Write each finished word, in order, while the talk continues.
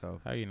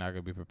tough. How you not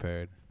gonna be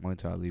prepared? Wait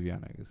till I leave y'all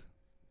niggas.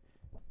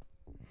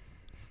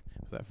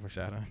 Was that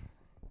foreshadowing?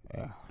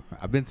 Yeah.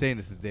 I've been saying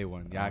this since day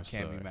one. Y'all I'm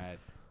can't sorry. be mad.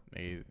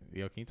 Nigga,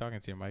 yo, can you talk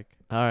into your mic?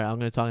 All right, I'm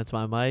gonna talk into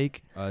my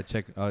mic.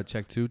 Check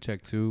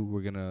two.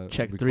 We're gonna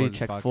Check record 3, this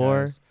check podcast.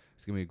 4.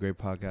 It's gonna be a great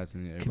podcast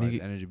and you everybody's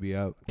get- energy be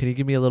up. Can you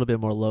give me a little bit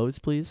more lows,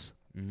 please?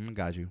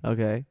 Got you.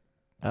 Okay.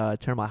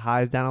 Turn my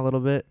highs down a little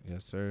bit.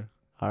 Yes, sir.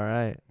 All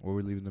right. Where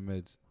we leaving the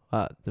mids?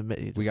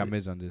 We got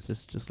mids on this.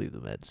 Just leave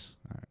the mids.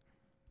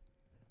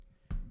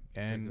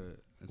 And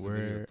it's we're-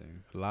 a video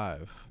thing.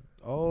 live.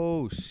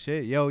 Oh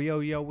shit!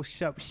 Yo!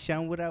 What's up,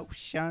 Sean? What up,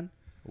 Sean?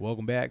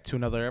 Welcome back to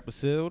another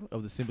episode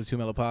of the Simply Too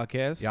Mellow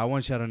podcast. Yeah, I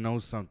want y'all to know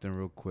something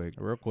real quick.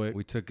 real quick.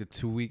 We took a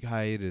 2-week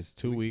hiatus.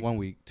 2 week. 1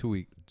 week. 2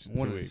 week.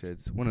 One of the weeks.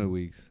 shits. One of the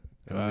weeks.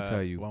 And let me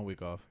tell you, 1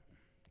 week off.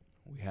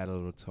 we had a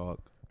little talk.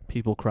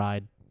 People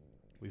cried.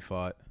 We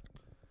fought.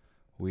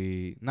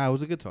 It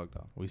was a good talk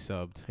though. We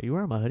subbed. Are you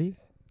wearing my hoodie?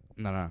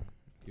 No.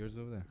 Yours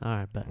over there. All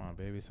right, bet. Come on,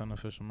 baby. It's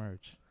unofficial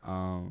merch.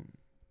 And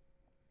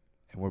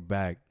we're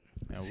back.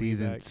 And we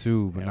Season back.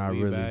 2, but And not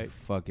we really. back.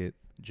 Fuck it.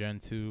 Gen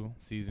 2,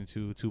 Season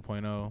 2,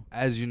 2.0.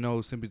 As you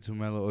know, Simply Too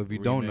Mellow. If you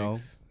don't know,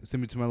 remix.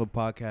 Simply Too Mellow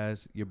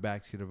podcast, your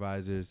backseat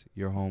advisors,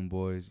 your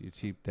homeboys, your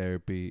cheap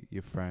therapy,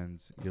 your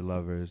friends, your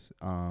lovers.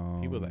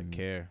 People that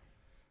care.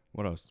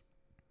 What else?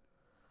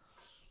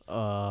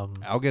 Um,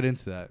 I'll get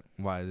into that.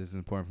 Why this is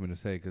important for me to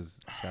say, because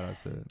shout out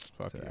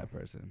Fuck to you. that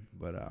person.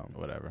 But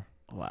Whatever.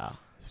 wow.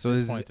 so At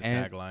this this point, is it's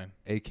a tagline.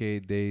 aka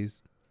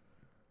Days.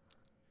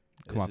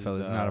 Come on, This fellas!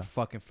 is, It's not a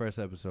fucking first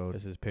episode.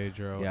 This is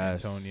Pedro,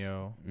 Yes.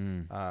 Antonio.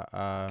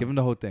 Give him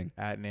the whole thing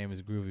At name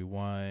is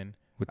Groovy1.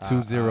 with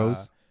 2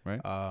 zeros,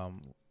 right?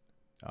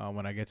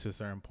 When I get to a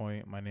certain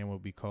point, my name will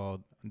be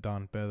called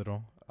Don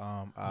Pedro.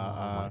 Oh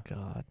my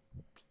god.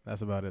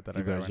 That's about it that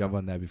You I got better right jump now.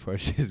 on that before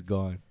shit's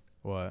gone.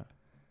 What?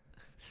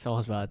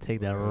 Someone's about to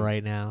take that Okay.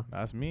 right now.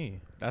 That's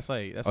me. That's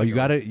like. Oh, you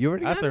got it. You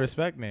already That's got a it.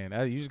 respect name.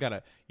 You just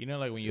gotta. You know,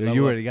 like when you. You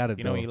Level already up, got it.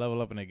 You know though. when you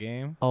level up in a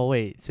game. Oh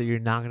wait, so you're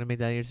not gonna make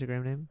that your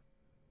Instagram name?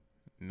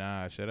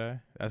 Nah, should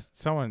I? That's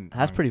someone.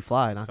 That's pretty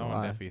fly. Not gonna Someone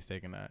lie. definitely is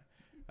taking that.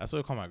 That's what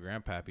I call my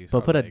grandpappy. So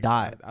But put a like,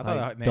 dot. I thought Like,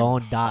 that name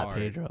don't was dot hard.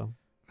 Pedro.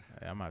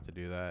 Yeah, I'm gonna have to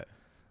do that.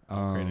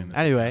 Creating this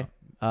Anyway,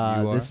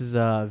 account. You this is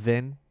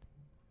Vin,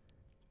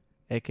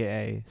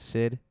 aka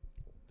Sid,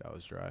 That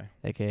was dry.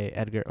 aka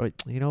Edgar. Wait,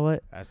 you know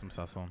what? Add some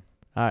sazon.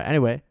 All right.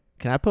 Anyway,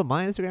 can I put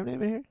my Instagram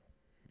name in here?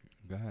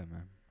 Go ahead,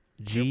 man.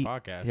 Your G.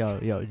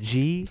 podcast. Yo,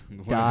 G.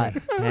 dot.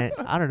 And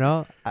I don't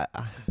know. I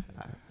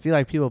feel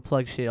like people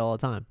plug shit all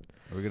the time.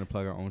 We're gonna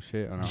plug our own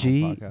shit on our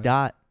G. own podcast.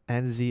 dot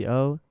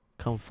NZO.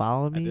 Come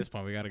follow At me. this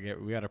point, we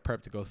gotta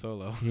prep to go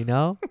solo. You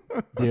know,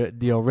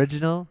 the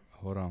original.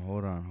 Hold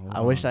on.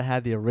 I wish I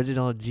had the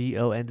original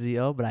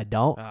GONZO, but I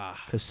don't, Ah,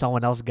 cause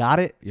someone else got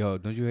it. Yo,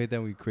 don't you hate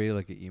that we created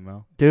like an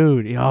email? Dude,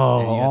 And you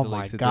oh had to,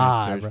 my sit there and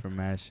god. search Bro. for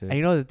mad shit. And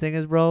you know the thing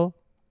is, bro,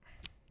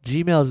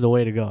 Gmail is the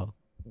way to go,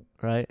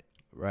 right?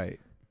 Right.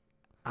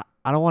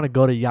 I don't want to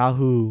go to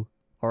Yahoo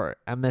or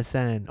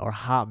MSN or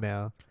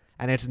Hotmail,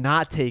 and it's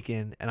not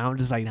taken, and I'm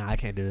just like, nah, I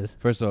can't do this.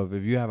 First off,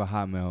 if you have a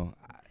Hotmail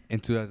in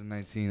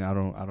 2019, I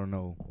don't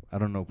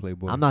know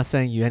Playboy. I'm not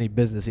sending you any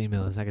business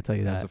emails. I can tell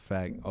you That's that. a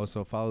fact.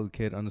 Also, follow the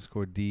kid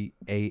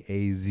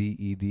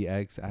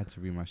 _DAAZEDX. I had to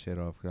read my shit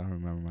off because I don't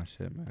remember my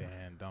shit, man.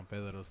 man, Don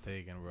Pedro's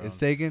taken, bro. It's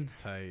taken?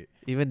 Tight.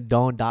 Even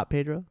Don dot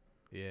Pedro.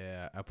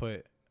 Yeah, I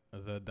put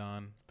the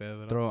Don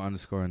Pedro. Throw an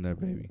underscore in there,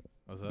 baby.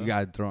 What's up? You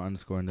gotta throw an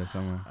underscore in there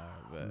somewhere.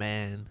 Bet.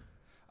 Man,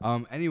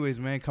 Anyways,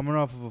 man, coming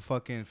off of a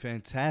fucking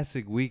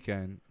fantastic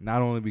weekend,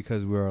 not only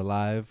because we're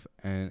alive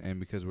and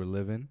because we're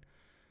living,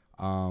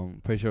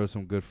 pretty sure there was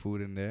some good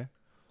food in there,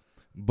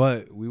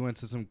 but we went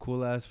to some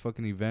cool ass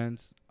fucking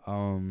events.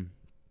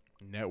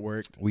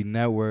 Networked. We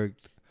networked.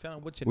 Tell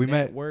them what your We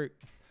met- network.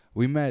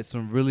 We met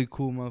some really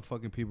cool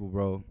motherfucking people,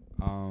 bro.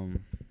 I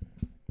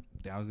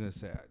was gonna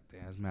say,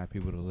 damn, there's mad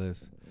people to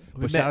list.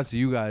 we But shout met, out to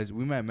you guys.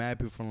 We met mad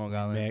people from Long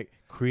Island. Met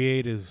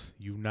creatives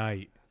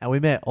unite. and we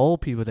met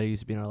old people that used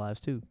to be in our lives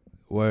too.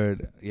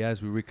 Word.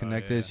 Yes, we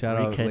reconnected. yeah. Shout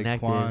out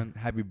Reconnected. Laquan.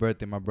 Happy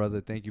birthday, my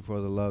brother. Thank you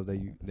for the love that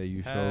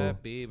you show.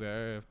 Happy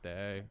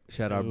birthday.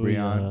 Shout out To Breon.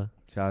 ya.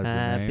 Shout out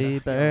Happy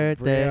Zemaine.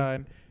 birthday.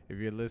 Breon, if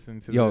you're listening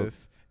to Yo.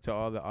 this, to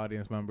all the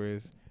audience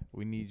members,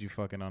 we need you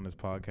fucking on this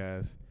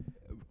podcast.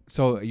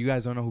 So you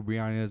guys don't know who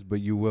Breon is,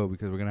 but you will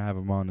because we're gonna have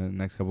him on in the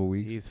next couple of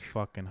weeks. He's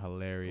fucking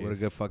hilarious. What a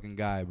good fucking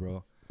guy,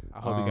 bro. I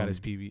hope he got his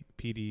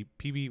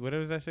PB,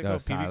 whatever that shit Yo,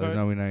 called, PB silence. card?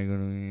 No, we're not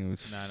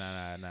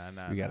gonna.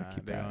 Nah. We gotta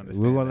keep They that.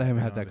 understand We're gonna let him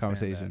They have that understand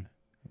conversation.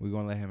 We're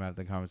gonna let him have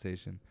the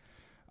conversation.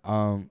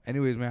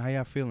 Anyways, man, how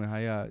y'all feeling? How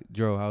y'all,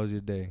 Joe? How was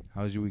your day?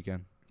 How was your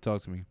weekend?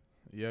 Talk to me.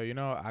 Yo, you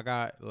know, I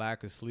got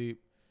lack of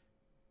sleep.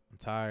 I'm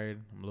tired.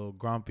 I'm a little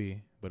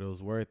grumpy, but it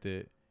was worth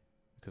it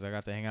because I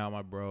got to hang out with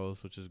my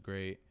bros, which is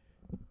great.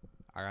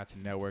 I got to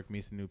network,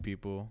 meet some new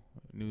people,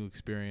 new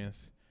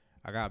experience.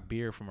 I got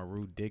beer from a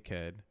rude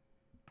dickhead.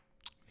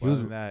 He was-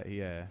 Other than that,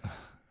 yeah.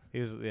 It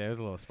was a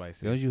little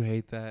spicy. Don't you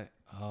hate that?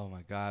 Oh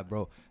my god,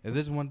 bro! If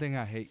there's one thing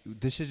I hate,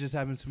 this shit just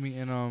happened to me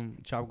in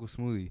Tropical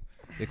Smoothie.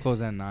 They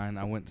closed at 9.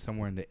 I went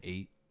somewhere in the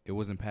 8. It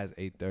wasn't past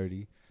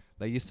 8:30.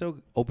 like you're still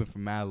open for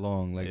mad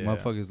long. Like Yeah.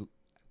 motherfuckers,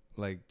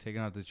 like taking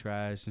out the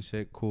trash and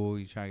shit. Cool,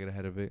 you trying to get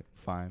ahead of it,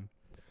 fine.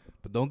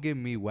 But don't give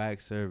me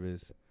whack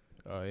service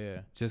Oh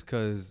yeah. just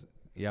cause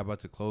y'all about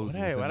to close. What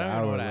within I the don't know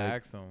hour. what I Like,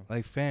 asked him.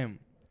 like, fam,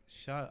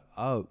 shut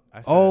up.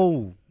 I said,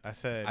 Oh, I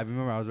said, I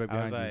remember I was right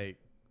I was behind you. like,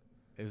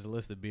 it was a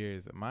list of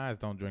beers. My eyes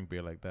don't drink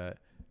beer like that.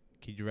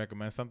 Could you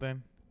recommend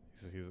something?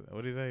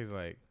 What did he say? He's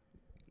like,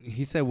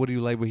 He said, "What do you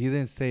like?" But he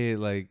didn't say it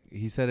like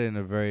he said it in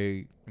a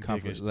very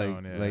comfort, dickish like,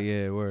 tone, yeah. like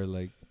yeah, word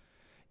like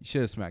you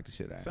should have smacked the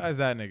shit out. of him. besides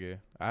that nigga,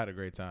 I had a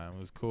great time. It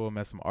was cool.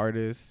 Met some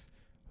artists.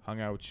 Hung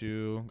out with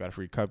you. Got a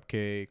free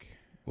cupcake.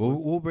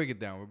 We'll break it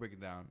down. We'll break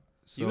it down.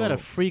 So You got a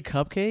free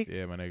cupcake?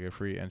 Yeah, my nigga,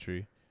 free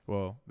entry.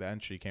 Well, the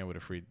entry came with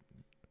a free.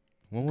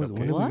 when did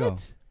we What? go?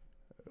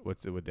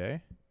 What's it? What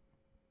day?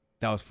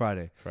 That was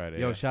Friday. Friday.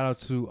 Yo, yeah. shout out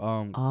to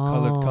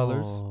Colored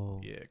Colors.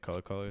 Oh. Yeah,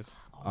 colors.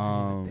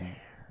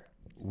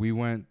 We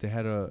went. They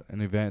had an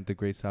event at the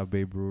Great South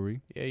Bay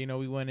Brewery. Yeah, you know,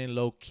 we went in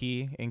low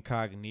key,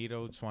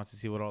 incognito. Just wanted to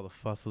see what all the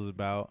fuss was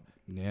about.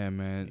 Yeah,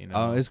 man. You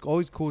know. It's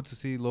always cool to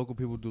see local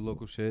people do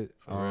local shit.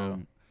 For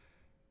real.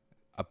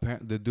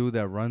 The dude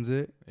that runs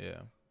it.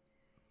 Yeah,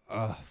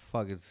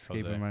 Fuck, it's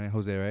escaping Jose. my name.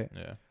 Jose, right?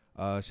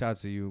 yeah. Shout out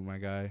to you, my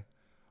guy.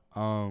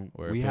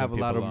 We're We have a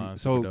lot people of on,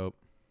 super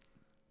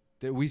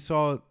dope. we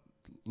saw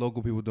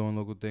local people doing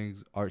local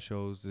things, art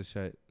shows, this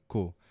shit.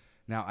 Cool.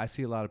 Now I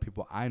see a lot of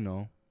people I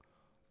know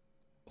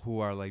who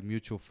are like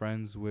mutual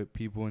friends with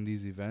people in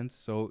these events.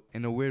 So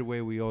in a weird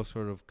way, we all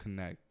sort of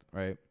connect,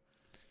 right?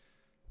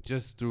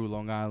 Just through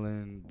Long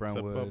Island, It's a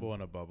Brentwood, bubble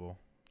in a bubble.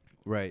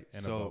 right? In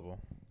a So bubble.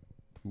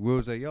 we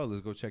was like, yo,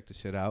 let's go check the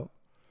shit out.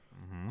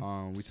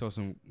 Mm-hmm. We saw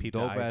some Peep the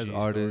dope ass IG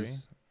story.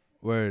 artists.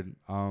 Word.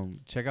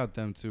 Check out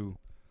them too.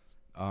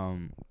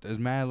 There's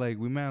mad like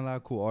we met a lot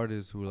of cool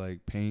artists who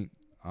like paint.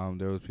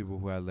 There was people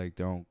who had like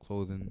their own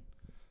clothing.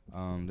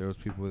 There was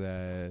people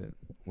that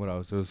what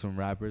else? There was some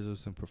rappers, there was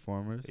some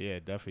performers. Yeah,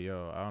 definitely.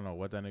 Yo, I don't know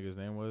what that nigga's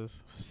name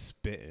was.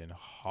 Spitting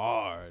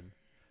hard.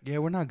 Yeah,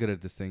 we're not good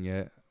at this thing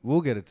yet.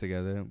 We'll get it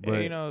together. But Yeah,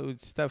 you know,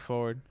 step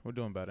forward. We're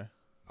doing better.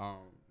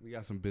 we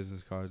got some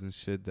business cards and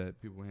shit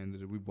that people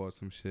handed it. We bought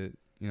some shit.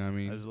 You know what I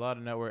mean? There's a lot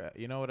of network.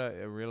 You know what I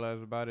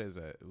realized about it is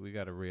that we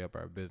got to re-up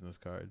our business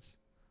cards.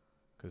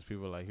 Because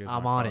people are like, here's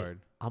I'm my on it. card.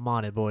 I'm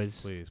on it,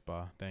 boys. Please,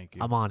 pa. Thank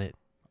you. I'm on it.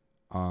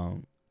 It's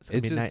gonna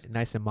It's be just-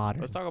 nice and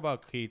modern. Let's talk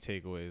about key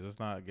takeaways. Let's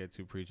not get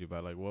too preachy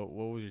about like what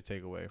was your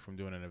takeaway from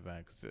doing an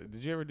event? 'Cause,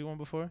 did you ever do one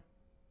before?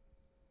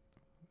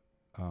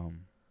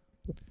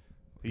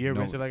 You ever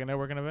no. been to like a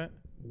networking event?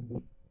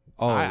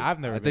 Oh, I've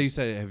never I thought been you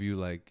said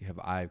have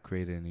I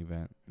created an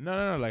event?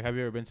 No. Like, have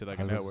you ever been to like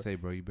I a was about network? to say,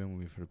 bro, you've been with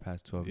me for the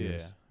past 12 Yeah,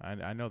 years.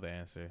 I know the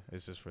answer.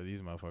 It's just for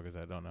these motherfuckers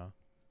that don't know.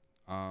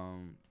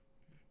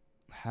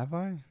 Have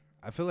I?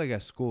 I feel like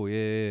at school,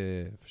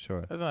 yeah, for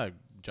sure. That's not a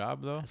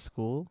job though. At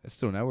school? It's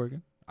still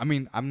networking. I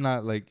mean, I'm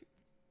not like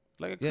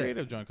Like a Yeah.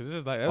 creative joint, because this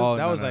is like Oh,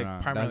 that no, was no, like no.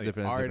 That's primarily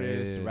different, that's different.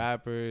 artists, Yeah.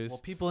 rappers, Well,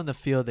 people in the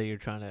field that you're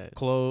trying to.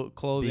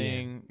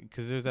 clothing.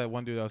 Because there's that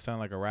one dude that was selling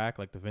like a rack,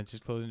 like the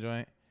vintage clothing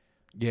joint.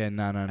 yeah,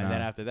 no. And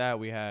then after that,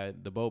 we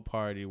had the boat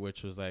party,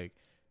 which was like,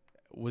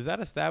 was that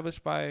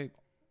established by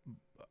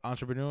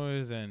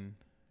entrepreneurs and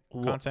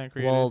content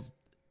creators? Well,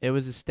 it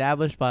was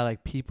established by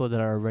like people that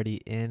are already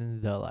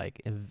in the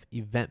like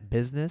event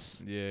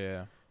business,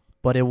 Yeah.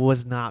 but it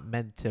was not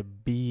meant to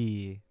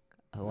be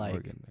like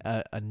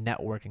Networking. a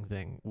networking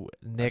thing.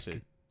 Nick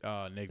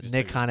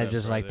Nick kind of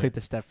just like took the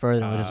step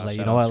further and was just like, you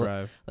shout know out what,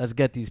 Strive. let's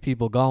get these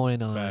people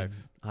going on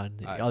Facts.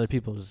 Alright, other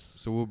people's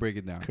So we'll break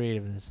it down.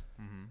 creativeness.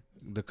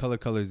 Mm-hmm. The Color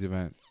Colors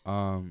event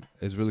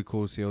is really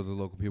cool to see all the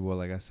local people,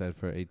 like I said,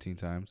 for 18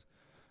 times.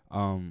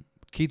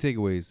 Key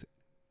takeaways.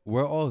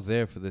 We're all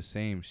there for the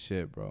same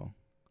shit, bro.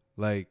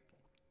 Like,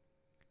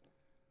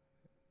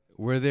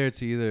 we're there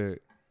to either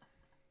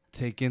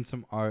take in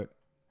some art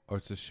or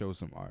to show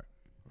some art,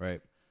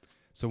 right?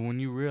 So when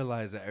you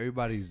realize that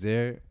everybody's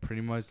there,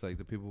 pretty much like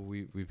the people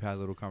we've had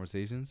little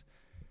conversations,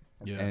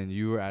 Yeah. and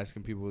you were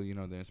asking people, you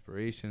know, their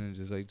inspiration and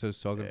just like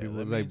just talking to people.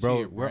 let It's me like, into bro,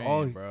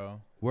 your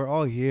bro. we're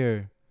all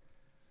here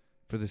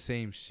for the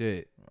same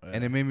shit.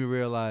 And it made me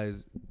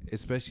realize,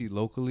 especially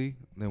locally,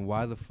 then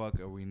why the fuck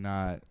are we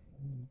not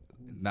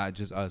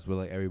just us, but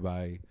like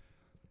everybody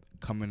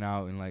coming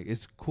out and like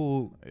it's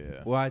cool.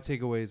 Yeah. What I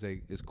take away is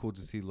like it's cool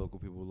to see local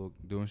people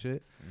doing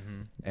shit,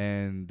 Mm-hmm.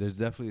 and there's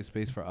definitely a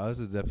space for us.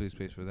 There's definitely a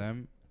space for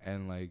them,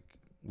 and like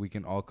we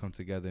can all come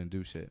together and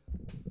do shit.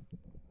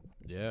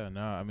 Yeah,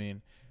 no, I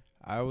mean,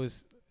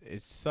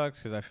 it sucks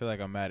because I feel like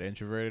I'm mad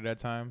introverted at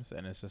times,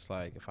 and it's just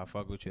like, if I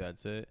fuck with you,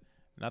 that's it.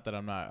 Not that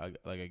I'm not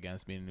like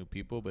against meeting new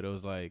people, but it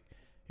was like,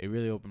 it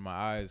really opened my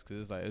eyes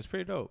because it's like, it's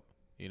pretty dope.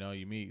 You know,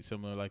 you meet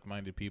similar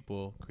like-minded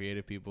people,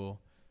 creative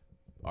people,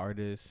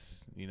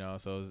 artists, you know,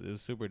 so it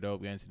was super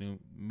dope getting to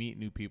meet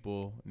new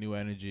people, new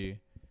energy.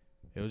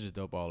 It was just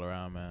dope all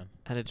around, man.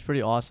 And it's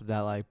pretty awesome that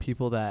like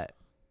people that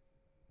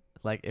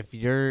like if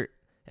your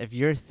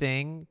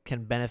thing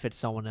can benefit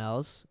someone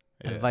else,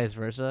 and Yeah. vice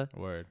versa.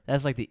 Word.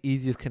 That's like the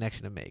easiest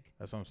connection to make.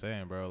 That's what I'm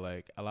saying, bro.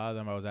 Like a lot of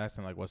them, I was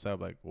asking like, "What's up?"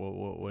 Like,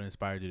 what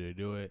inspired you to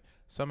do it?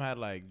 Some had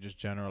like just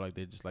general, like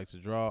they just like to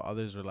draw.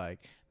 Others were like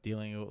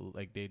dealing with,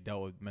 like they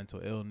dealt with mental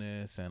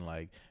illness and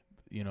like,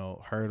 you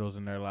know, hurdles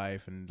in their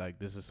life, and like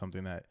this is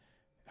something that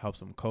helps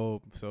them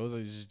cope. So it was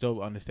like, just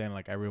dope understanding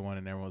like everyone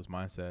and everyone's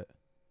mindset.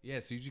 Yeah,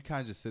 so you just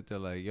kind of just sit there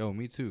like, yo,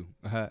 me too.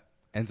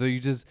 And so you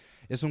just,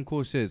 it's some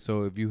cool shit.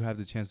 So if you have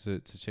the chance to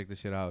check the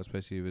shit out,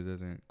 especially if it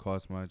doesn't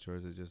cost much, or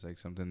is it just like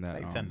something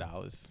that Like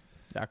 $10.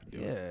 I could do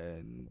it.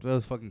 Yeah,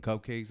 those fucking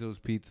cupcakes, those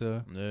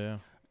pizza. Yeah.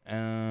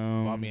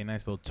 Um, Bought me a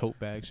nice little tote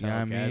bag. Shout yeah,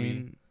 I out Gabby.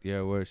 mean,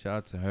 yeah, word. Shout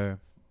out to her.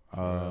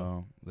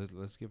 real.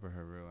 Let's give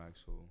her real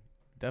actual.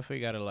 Definitely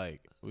gotta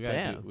like we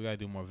gotta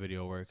do more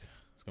video work.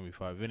 It's gonna be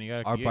fun. Vinny, you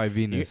gotta Art by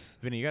Venus.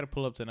 Vinny, you gotta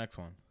pull up to the next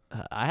one.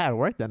 I had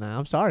work that night.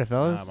 I'm sorry,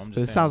 fellas. Nah, but I'm But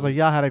just it saying, sounds like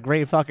y'all had a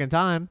great fucking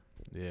time.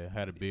 Yeah,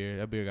 had a beer.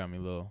 That beer got me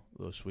a little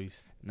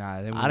sweet.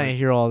 Nah, then we I didn't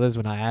hear all this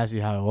when I asked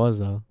you how it was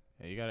though.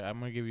 Yeah, you gotta. I'm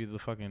gonna give you the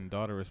fucking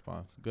daughter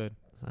response. Good.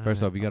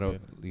 First off, you I'm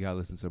gotta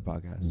listen to the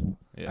podcast.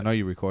 Yeah. I know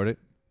you record it,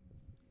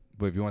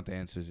 but if you want the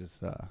answers,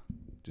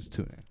 just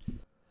tune in.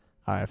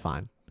 All right,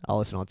 fine. I'll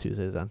listen on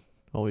Tuesdays then.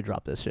 When we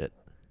drop this shit.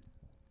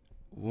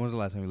 When was the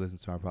last time you listened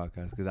to our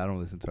podcast? Because I don't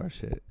listen to our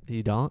shit.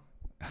 You don't?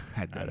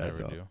 I I do.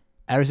 never do.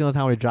 Every single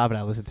time we drop it,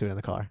 I listen to it in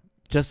the car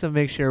just to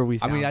make sure we. I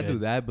Sound mean, I good. do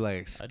that, but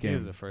like I do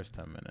skim. the first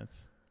 10 minutes.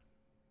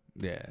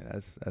 Yeah,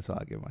 that's all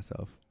I give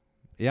myself.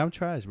 Yeah, I'm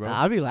trash, bro.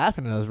 Nah, I'd be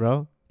laughing at us,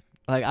 bro.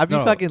 Like I'd be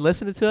No. fucking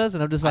listening to us,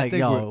 and I'm just I like,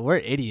 think yo, we're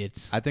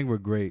idiots. I think we're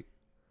great.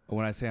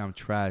 When I say I'm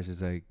trash,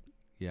 it's like,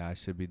 yeah, I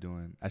should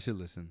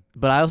listen.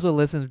 But I also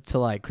listen to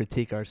like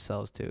critique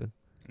ourselves too.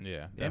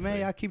 Yeah. Yeah, man,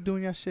 y'all keep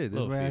doing your shit. That's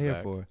Little what I'm here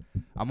feedback. for.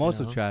 I'm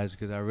also know? trash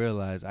because I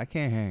realized I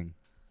can't hang.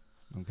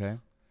 Okay?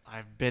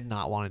 I've been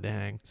not wanting to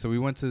hang. So we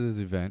went to this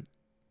event,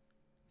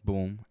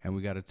 boom, and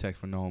we got a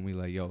text from Naomi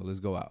like, yo, let's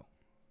go out.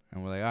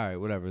 And we're like, all right,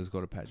 whatever, let's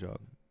go to Pat Jog.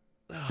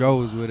 Joe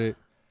was with it.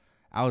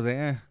 I was like,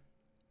 eh.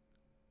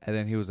 And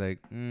then he was like,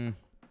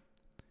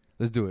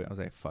 let's do it. I was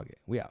like, fuck it.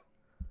 We out.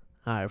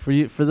 All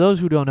right, for those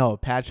who don't know,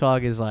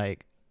 Patchogue is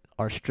like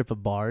our strip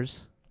of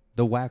bars.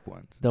 The whack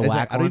ones. The It's whack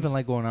like, I don't ones? even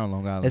like going out on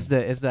Long Island. It's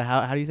the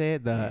how do you say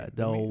it? Yeah,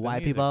 The the white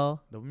music.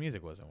 people. The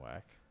music wasn't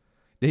whack.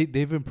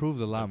 They've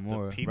improved a lot The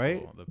more, people,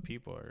 right? The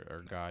people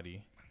are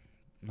gaudy.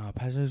 No,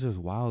 Pat Jog's just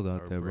wild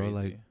out or there, bro.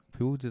 Like, brazy.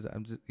 people just,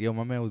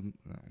 my man was,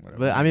 whatever.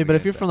 But I mean, but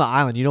if you're from the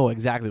island, you know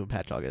exactly what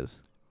Patchogue is.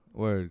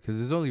 Word, because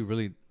there's only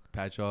really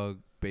Pat Jog,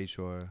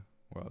 Bayshore,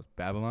 where else?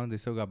 Babylon, they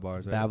still got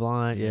bars, right?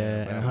 Babylon, Yeah,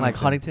 yeah, and and like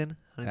Huntington. Huntington.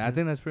 And I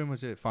think that's pretty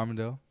much it.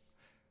 Farmingdale.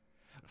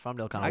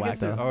 Farmdale kind I of guess whack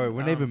they're, though. or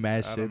we're not even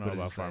mad I shit, don't know but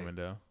about it's just like,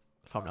 Farmingdale.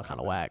 Farmdale kind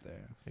of whack.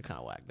 there. You're kind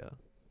of whack though.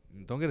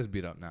 Don't get us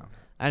beat up now.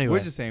 Anyway,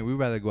 We're just saying we'd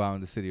rather go out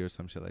in the city or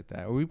some shit like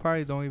that. Or we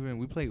probably don't even,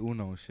 we play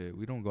Uno and shit.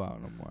 We don't go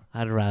out no more.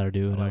 I'd rather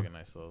do. I like it. a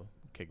nice little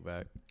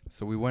kickback.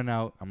 So we went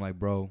out. I'm like,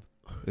 bro,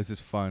 this is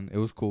fun. It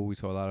was cool. We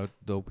saw a lot of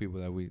dope people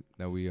that we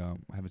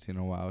haven't seen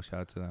in a while.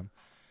 Shout out to them.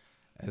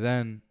 And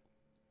then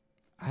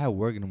I had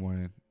work in the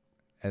morning,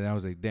 and then I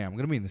was like, damn, I'm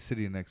gonna be in the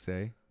city the next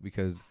day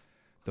because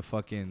the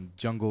fucking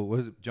Jungle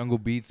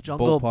Beats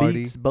Jungle boat party.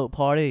 Beats boat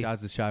party. Shout out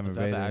to Shy Is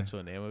that the Vader.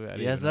 actual name of it? I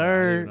didn't Yes, even know- I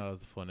didn't sir. even know that was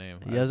the full name.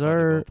 I Yes, just called it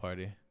sir. Boat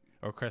Party.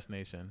 Or Crest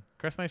Nation.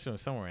 Crest Nation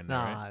was somewhere in there,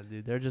 right? Nah,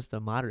 dude, they're just the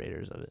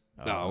moderators of it.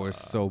 No, we're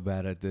so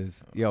bad at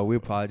this. Yo, we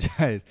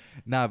apologize.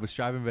 Nah, but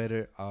Strive and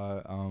Vader,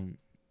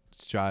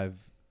 Strive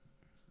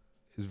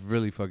is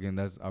really fucking.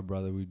 That's our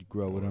brother. We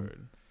grew up with him.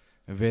 Word.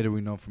 And Vader, we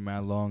know from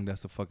Mad Long.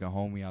 That's a fucking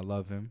homie. I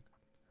love him.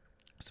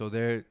 So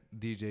they're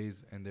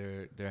DJs and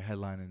they're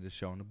headlining this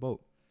show on the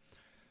boat.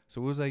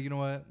 So we was like, you know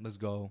what? Let's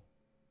go.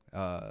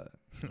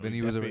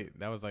 Vinny was Definitely-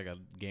 that was like a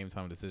game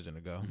time decision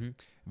to go.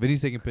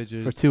 Vinny's taking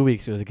pictures. For 2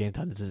 weeks, it was a game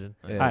time decision.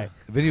 Yeah. All right.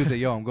 Vinny was like,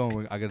 yo, I'm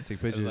going. I gotta take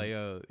It was pictures. like,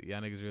 yo,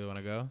 y'all niggas really want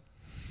to go?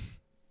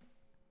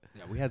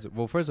 Yeah, we had to.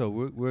 Well, first of all,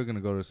 we're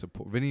gonna go to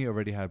support. Vinny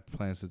already had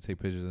plans to take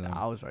pictures of them.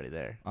 I was already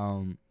there.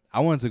 I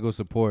wanted to go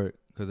support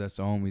because that's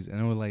the homies,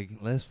 and we're like,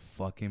 let's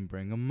fucking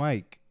bring a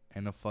mic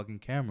and a fucking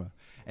camera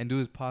and do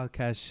his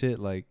podcast shit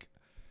like,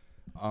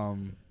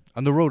 on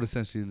the road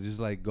essentially. Just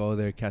like go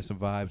there, catch some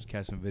vibes,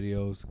 catch some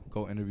videos,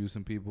 go interview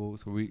some people.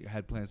 So we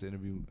had plans to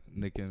interview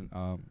Nick and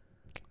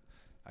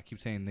I keep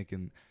saying Nick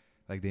and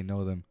like they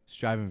know them,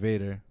 Strive and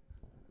Vader,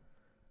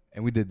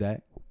 and we did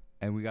that,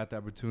 and we got the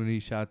opportunity.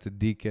 Shout out to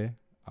DK.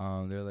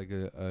 They're like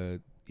a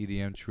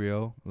EDM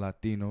trio,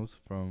 Latinos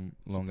from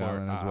Long Support,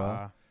 Island as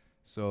well.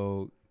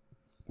 So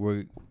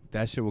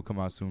that shit will come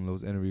out soon,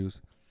 those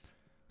interviews.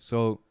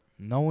 So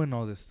knowing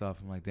all this stuff,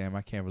 I'm like, damn,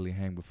 I can't really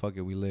hang, but fuck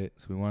it, we lit.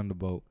 So we went on the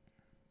boat.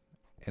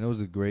 And it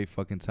was a great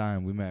fucking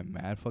time. We met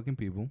mad fucking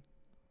people.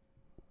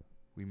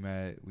 We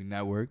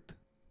networked.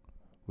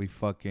 We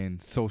fucking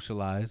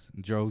socialized.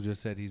 Joe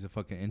just said he's a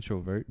fucking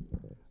introvert.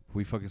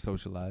 We fucking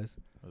socialized.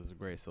 It was a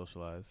great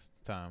socialized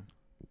time.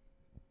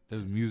 There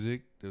was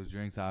music. There was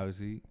drinks,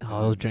 obviously.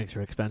 Oh, those drinks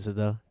were expensive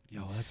though.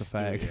 Yo, that's a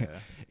fact. Yeah.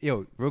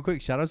 Yo, real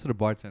quick, shout out to the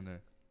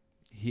bartender.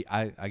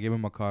 I gave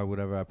him a card,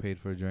 whatever I paid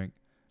for a drink,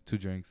 2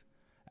 drinks.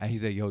 And he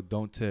said, yo,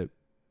 don't tip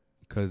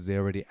because they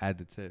already add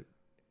the tip.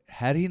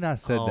 Had he not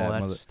said oh,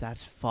 that, mother,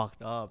 that's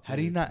fucked up. had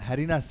he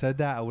dude. not said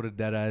that, I would have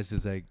dead ass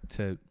just like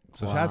to.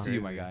 So Wow. shout out to you,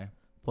 my Crazy. guy.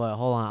 But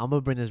hold on, I'm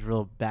gonna bring this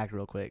back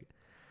real quick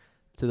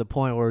to the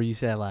point where you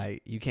said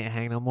like you can't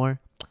hang no more.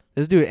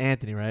 This dude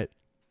Anthony, right?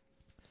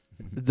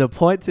 The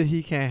point that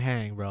he can't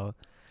hang, bro.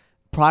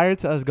 Prior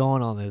to us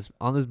going on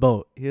this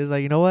boat, he was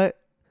like, you know what?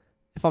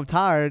 If I'm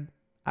tired,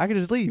 I can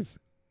just leave.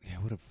 Yeah,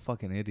 what a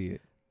fucking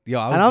idiot. Yo,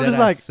 I was And I'm dead just ass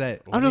like-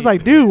 set. I'm just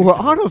like, dude, we're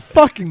on a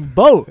fucking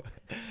boat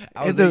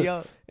I was in like, the-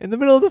 yo. in the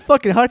middle of the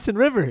fucking Hudson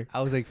River.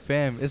 I was like,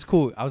 fam, it's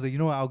cool. I was like, you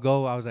know what? I'll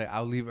go. I was like,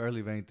 I'll leave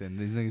early if anything.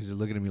 These niggas just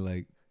looking at me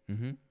like,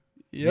 mm-hmm.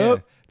 Yeah.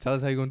 Tell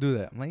us how you gonna do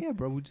that. I'm like, yeah,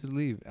 bro, we just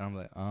leave. And I'm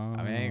like, oh.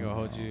 I mean, I ain't gonna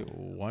hold you.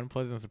 One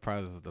pleasant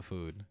surprise was the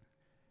food.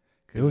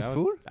 'Cause There was I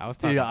food? I was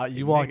Dude, talking.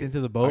 you walked nigga,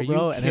 into the are boat, you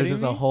bro, and it was kidding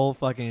just a me? whole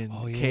fucking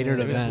Oh, yeah. catered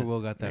That's event. where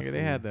Will got that Nigga, food.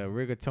 they had the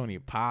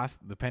rigatoni pasta,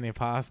 the penne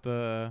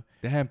pasta.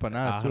 the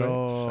empanadas, too, right?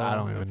 arroz, I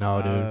don't even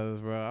know, dude.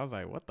 empanadas, bro. I was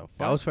like, what the fuck?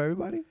 That was for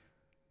everybody?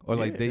 Or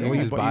like, they Yeah, you you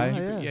just bu- buy? you-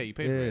 Yeah. yeah, you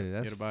paid for it. Yeah, You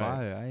that's had to buy it. fire.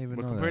 I didn't even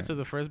But know compared that. to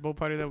the first boat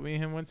party that me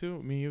and him went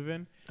to, me and you,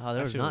 Vin, Oh, there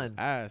that was shit nothing. was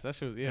ass. That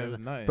shit was, yeah, it was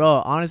nothing.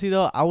 Bro, honestly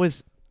though,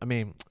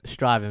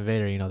 Strive and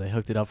Vader, you know, they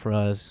hooked it up for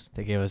us.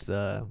 They gave us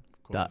the Of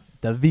course.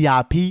 the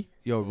VIP.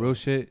 Yo, real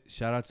shit.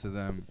 Shout out to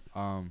them.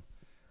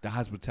 The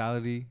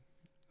hospitality,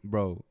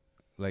 bro.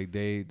 Like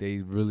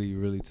they really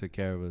really took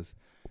care of us,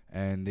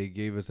 and they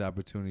gave us the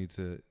opportunity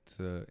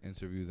to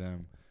interview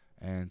them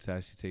and to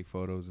actually take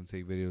photos and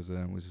take videos of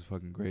them, which is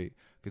fucking great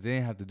because they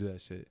didn't have to do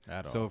that shit.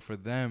 At So all. for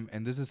them,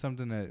 and this is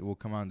something that will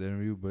come out in the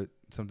interview, but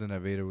something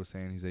that Vader was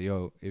saying, he said,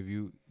 "Yo, if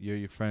you're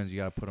your friends, you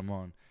gotta put them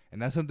on," and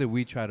that's something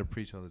we try to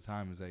preach all the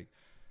time. Is like.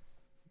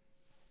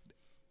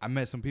 I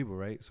met some people,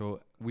 right? So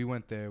we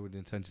went there with the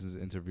intentions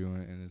of interviewing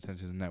and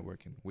intentions of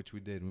networking, which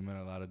we did. We met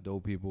a lot of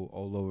dope people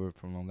all over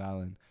from Long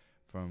Island,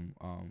 from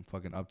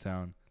fucking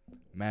Uptown,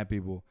 mad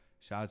people.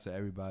 Shout out to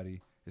everybody.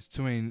 It's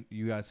too many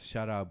you guys to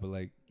shout out, but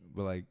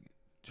like,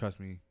 trust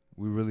me,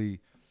 we really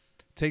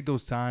take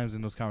those times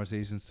and those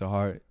conversations to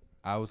heart.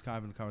 I was kind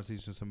of in a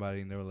conversation with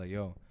somebody, and they were like,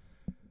 "Yo,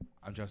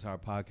 I'm trying to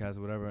start a podcast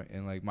or whatever,"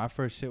 and like my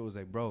first shit was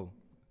like, "Bro,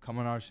 come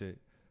on our shit,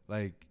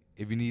 like."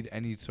 If you need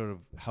any sort of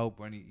help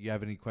or you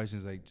have any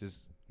questions, like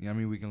just, you know what I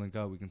mean? We can link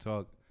up, we can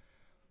talk.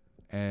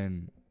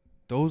 And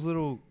those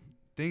little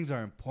things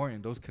are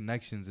important. Those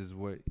connections is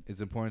what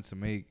is important to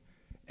make.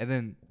 And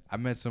then I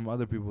met some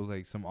other people,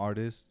 like some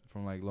artists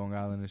from like Long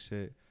Island and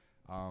shit.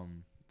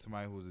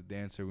 Somebody who was a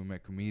dancer. We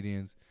met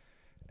comedians.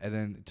 And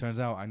then it turns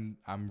out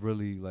I'm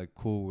really like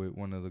cool with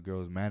one of the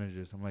girls'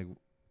 managers. I'm like,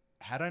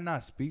 had I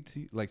not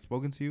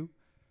spoken to you,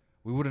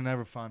 we would have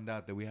never found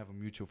out that we have a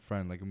mutual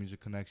friend, like a mutual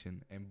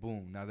connection, and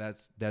boom. Now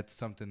that's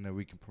something that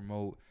we can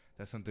promote.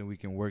 That's something we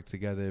can work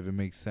together if it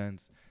makes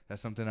sense.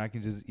 That's something I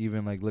can just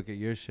even like look at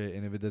your shit,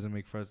 and if it doesn't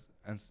make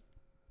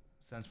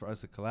sense for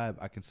us to collab,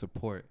 I can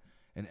support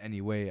in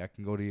any way. I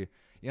can go to you.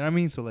 You know what I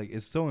mean? So like,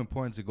 it's so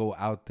important to go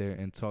out there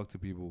and talk to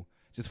people.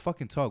 Just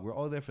fucking talk. We're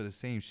all there for the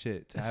same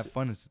shit. To have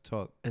fun is to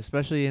talk.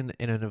 Especially in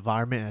an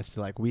environment as to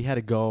like we had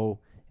to go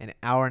an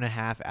hour and a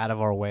half out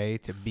of our way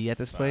to be at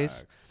this place,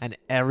 Facts. and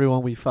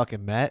everyone we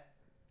fucking met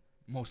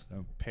Most of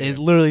them. Pay is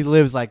a literally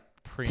lives like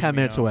premium 10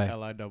 minutes away.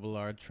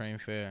 LIRR train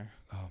fare,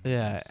 Oh, man,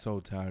 Yeah. I'm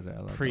so tired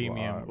of LA.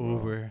 premium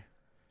Uber.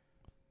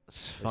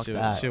 fuck shit,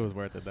 that. shit was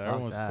worth it though. Fuck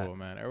Everyone was that. cool,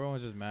 man. Everyone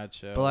was just mad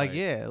chill. But like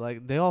yeah,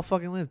 like they all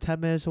fucking live 10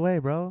 minutes away,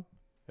 bro,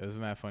 it was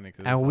mad funny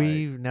because and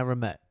we've never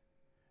met.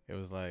 it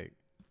was like,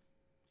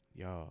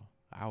 yo,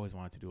 I always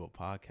wanted to do a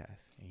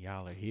podcast, and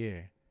y'all are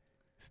here.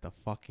 It's the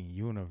fucking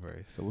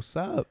universe. So what's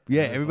up?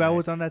 Yeah, It was everybody like-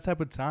 was on that type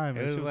of time.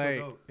 It That was shit so like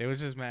dope. it was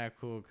just mad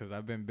cool because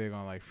I've been big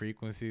on like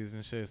frequencies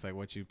and shit. It's like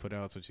what you put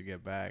out, is what you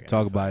get back. And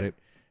Talk it's about like,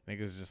 it.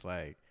 Niggas just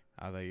like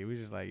I was like, we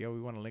just like, yo,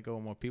 we want to link up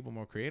with more people,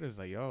 more creators.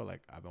 Like, yo,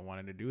 like I've been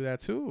wanting to do that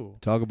too.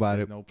 Talk about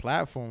There's it. no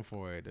platform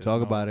for it.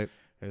 Talk about it.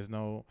 There's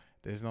no.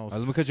 Let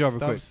me cut you off real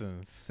quick.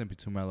 substance. Simply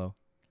too mellow.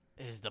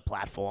 Is the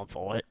platform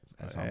for it?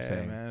 That's what I'm Yeah,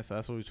 saying. man. So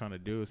that's what we're trying to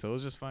do. So it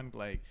was just fun.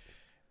 Like,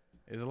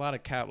 there's a lot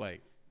of cap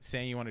like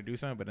saying you want to do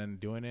something, but then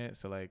doing it.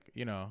 So like,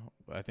 you know,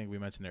 I think we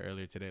mentioned it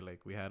earlier today.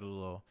 Like we had a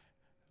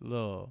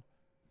little,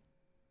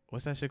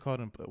 what's that shit called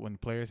when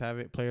players have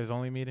it? Players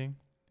only meeting.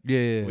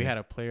 Yeah. We had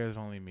a players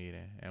only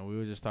meeting, and we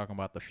were just talking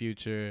about the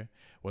future,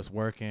 what's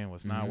working,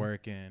 what's not Mhm.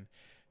 working,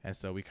 and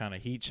so we kind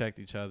of heat checked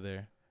each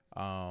other.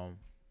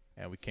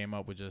 And we came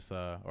up with just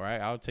all right.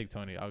 I'll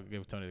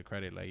give Tony the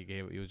credit. Like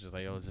he was just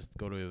like, yo, just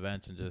go to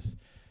events and just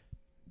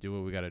do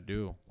what we gotta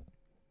do.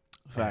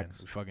 Facts.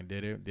 And we fucking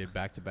did it. Did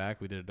back to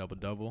back. We did a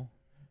double.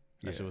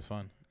 That Yeah. shit was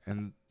fun.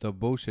 And the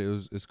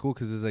bullshit it's cool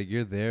because it's like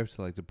you're there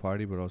to like to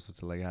party, but also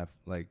to like have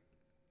like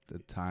the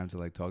time to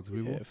like talk to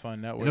people. Yeah,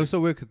 fun network. And it was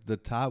so weird 'cause the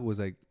top was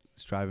like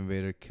Strive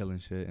Invader killing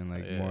shit and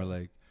like Yeah. more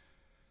like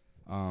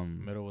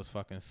Middle was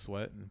fucking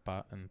sweat and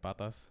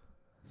patas.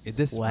 It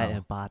did Sweat smell.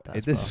 and patas,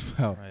 it did bro.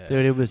 smell. Yeah.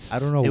 Dude, it was. I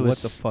don't know it what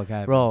was, the fuck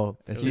happened. bro.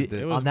 That It shit was-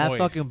 did. it was On that moist.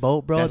 fucking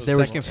boat, bro, That there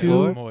was second two.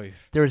 floor?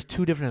 moist. There was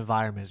two different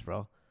environments,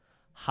 bro.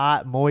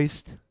 Hot,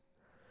 moist,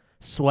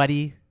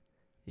 sweaty.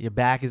 Your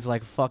back is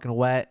like fucking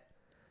wet,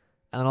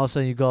 and all of a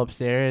sudden you go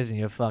upstairs and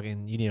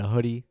you need a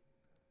hoodie.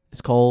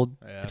 It's cold.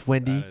 Yeah, It's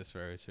windy. That is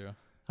very true.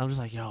 I'm just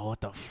like, yo,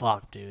 what the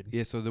fuck, dude?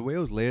 Yeah, so the way it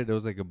was laid, there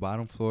was like a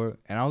bottom floor,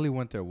 and I only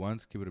went there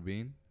once, keep it a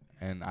bean,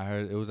 and I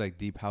heard it was like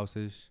deep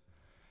house-ish,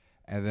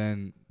 and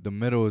then the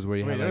middle is where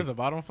you Wait, had there like, was a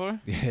bottom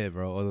floor? yeah,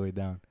 bro, all the way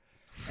down,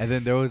 and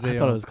then there was I a,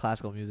 thought it was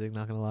classical music.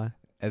 Not gonna lie.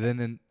 and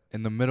then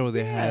in the middle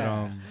they had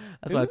Yeah.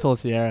 That's what I told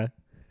Sierra.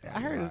 I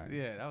heard. Right.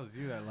 Yeah, that was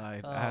you that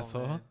lied, Oh,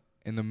 asshole. man.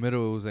 in the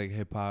middle it was like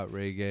hip hop,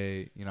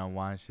 reggae, you know,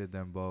 wine shit,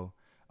 dembo.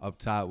 Up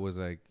top was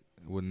like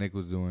what Nick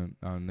was doing,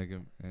 Nick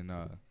and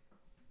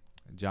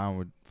John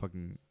were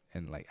fucking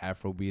and like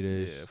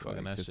Afrobeatish, Yeah,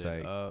 fucking like, that just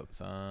shit like up,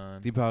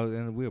 son. deep house,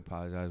 and we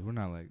apologize. We're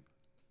not like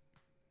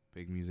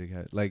big music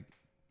head. Like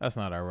That's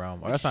not our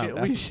realm. We That's not. should-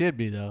 That's, we should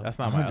be though. that's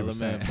not my 100%.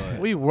 element. But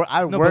We work.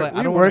 No, but, like, I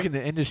we don't work wanna- in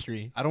the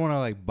industry. I don't want to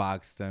like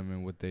box them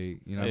and what they,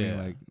 you know, what I mean,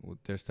 Yeah. like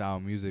with their style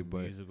of music,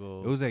 but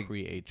musical it was like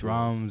creators.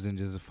 drums and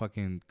just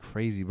fucking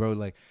crazy, bro.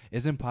 Like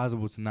it's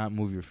impossible to not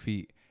move your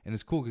feet, and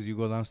it's cool because you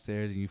go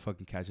downstairs and you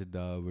fucking catch a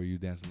dub or you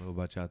dance a little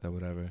bachata,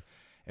 whatever.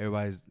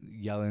 Everybody's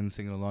yelling,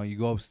 singing along. You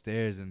go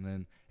upstairs and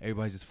then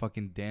everybody's just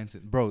fucking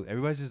dancing, bro.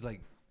 Everybody's just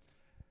like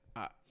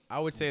I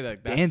would say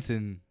that that's,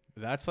 dancing.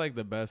 that's like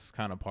the best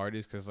kind of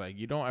parties because like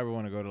you don't ever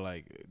want to go to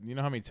like, you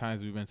know how many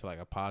times we've been to like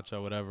a pacha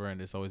or whatever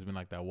and it's always been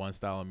like that one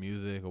style of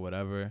music or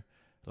whatever.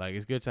 Like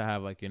it's good to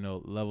have like, you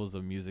know, levels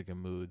of music and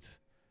moods.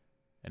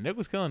 And Nick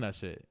was killing that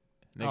shit.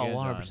 Nick Oh, and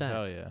John. 100%.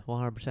 Hell yeah.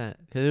 100%.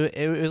 Because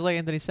it was like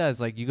Anthony says,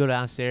 like you go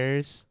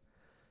downstairs,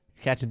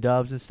 you're catching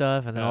dubs and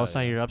stuff, and then all of a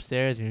sudden Yeah. you're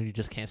upstairs and you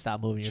just can't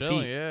stop moving your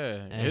Chilling, feet. yeah.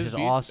 And his it's just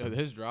beats, awesome.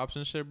 His drops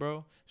and shit,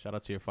 bro. Shout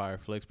out to your Fire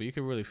Flicks, but you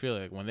can really feel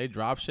it. Like, when they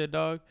drop shit,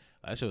 dog,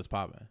 that shit was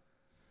popping.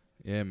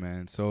 Yeah,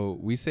 man. So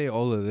we say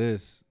all of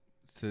this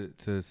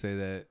to say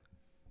that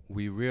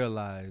we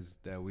realize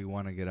that we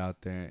want to get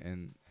out there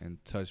and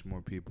touch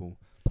more people.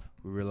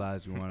 We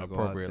realize we want to go out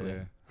Appropriately.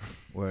 there.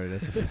 Word,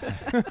 that's a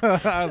fact.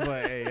 I was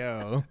like, hey,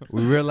 yo.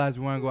 We realize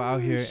we want to go out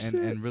here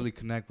and really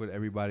connect with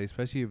everybody,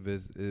 especially if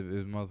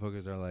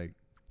motherfuckers are like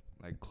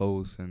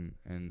close and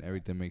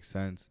everything makes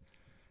sense.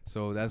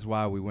 So that's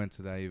why we went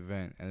to that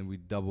event and we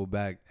doubled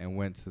back and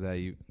went to that.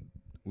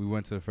 We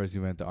went to the first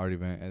event, the art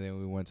event, and then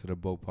we went to the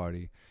boat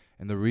party.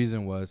 And the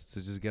reason was to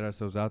just get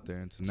ourselves out there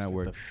and to Just get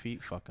network. the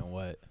feet fucking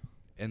wet.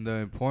 And the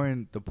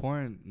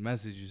important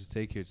message you should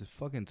take here is just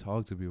fucking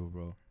talk to people,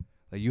 bro.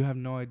 Like you have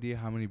no idea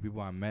how many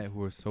people I met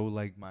who are so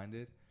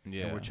like-minded.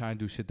 Yeah. And we're trying to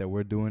do shit that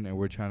we're doing, and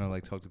we're trying to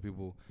like talk to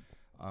people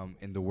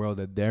in the world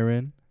that they're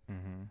in.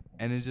 Mm-hmm.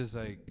 And it's just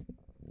like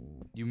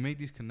you make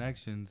these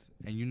connections,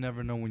 and you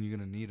never know when you're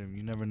gonna need them.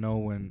 You never know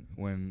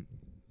when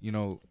you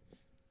know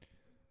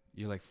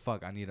you're like,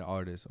 fuck, I need an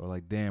artist, or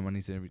like, damn, I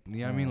need to. You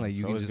know what I mean? Like you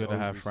it's can always just good to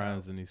always have reach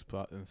friends out. in these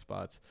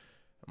spots.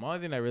 The only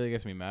thing that really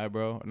gets me mad,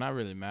 bro, not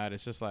really mad,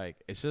 it's just like,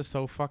 it's just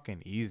so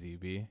fucking easy,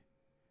 B.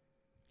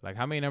 Like,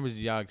 how many numbers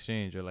did y'all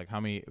exchange, or like how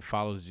many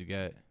follows did you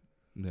get?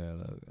 Yeah,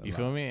 You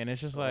feel me? And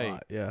it's just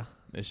like, yeah.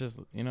 it's just,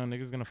 you know,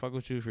 niggas gonna fuck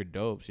with you if you're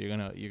dope. So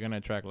you're gonna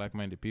attract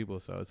like-minded people.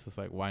 So it's just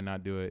like, why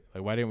not do it?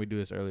 Like, why didn't we do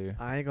this earlier?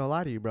 I ain't gonna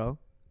lie to you, bro.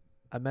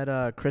 I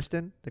met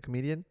Kristen, the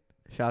comedian.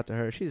 Shout out to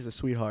her. She's a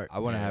sweetheart. I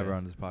want to have Yeah. her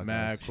on this podcast.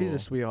 Mad She's cool. a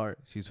sweetheart.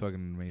 She's fucking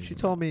amazing. She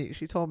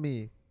told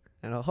me,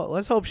 and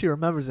let's hope she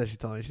remembers that she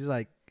told me. She's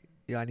like,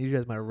 "Yeah, I need you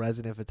as my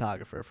resident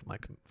photographer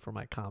for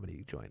my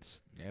comedy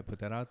joints." Yeah, put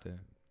that out there.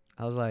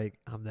 I was like,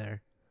 "I'm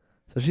there."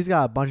 So she's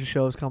got a bunch of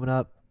shows coming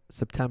up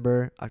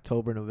September,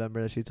 October,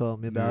 November that she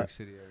told me New York about.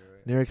 City area,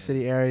 right? New York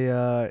City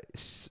area,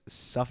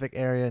 Suffolk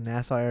area,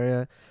 Nassau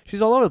area.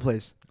 She's all over the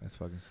place. That's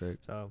fucking sick.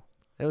 So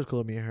it was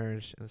cool to meet her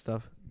and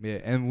stuff. Yeah,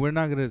 and we're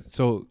not gonna.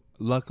 So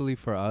luckily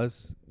for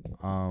us,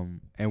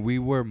 and we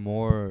were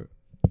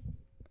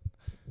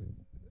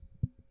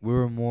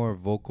more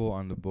vocal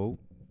on the boat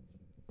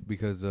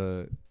because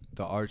the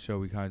art show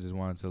we kind of just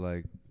wanted to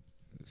like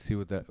see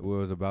what it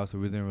was about, so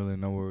we didn't really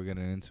know what we were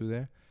getting into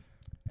there.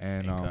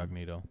 And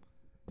Incognito.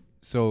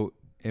 so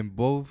in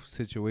both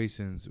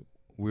situations,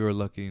 we were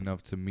lucky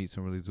enough to meet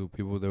some really dope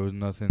people. There was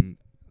nothing.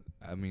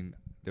 I mean,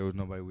 there was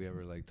nobody we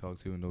ever like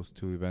talked to in those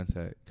two events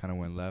that kind of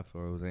went left,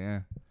 or it was like,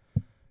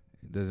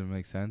 it doesn't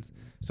make sense.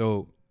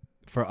 So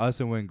for us,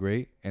 it went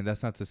great, and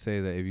that's not to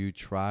say that if you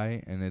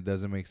try and it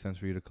doesn't make sense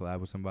for you to collab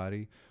with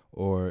somebody,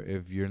 or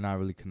if you're not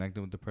really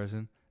connecting with the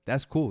person,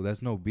 that's cool.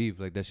 That's no beef.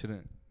 Like that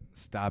shouldn't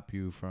stop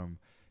you from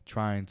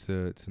trying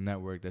to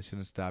network. That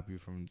shouldn't stop you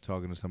from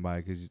talking to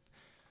somebody because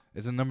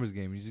it's a numbers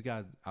game. You just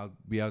gotta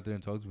be out there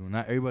and talk to people.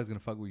 Not everybody's gonna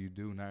fuck what you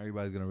do. Not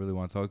everybody's gonna really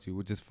want to talk to you,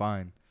 which is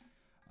fine.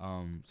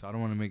 So I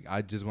don't want to make.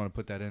 I just want to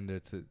put that in there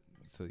to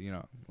you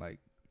know, like,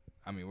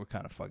 I mean, we're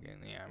kind of fucking.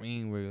 Yeah, I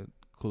mean, we're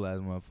cool ass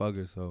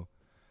motherfuckers. So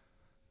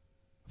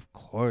of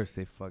course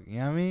they fuck. You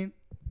know what I mean?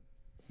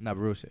 Not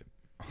real shit.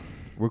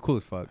 We're cool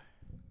as fuck,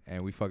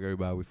 and we fuck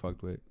everybody we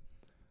fucked with.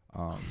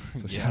 So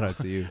Yeah. shout out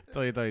to you.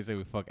 So you thought you said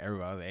we fuck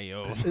everybody. I was like, hey,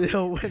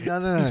 yo. Yo,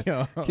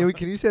 no. Yo.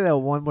 Can you say that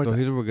one more So time?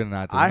 here's what we're gonna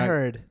not do. I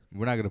heard.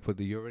 We're not gonna put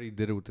you already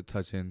did it with the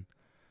touch in.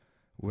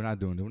 We're not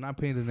doing it. We're not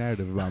painting this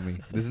narrative about me.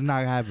 This is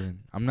not happening.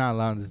 I'm not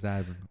allowing this to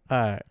happen. All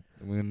right.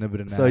 We're gonna nip it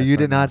in the So ass you right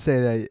did now. not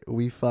say that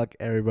we fuck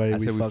everybody. I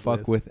said we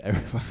fuck with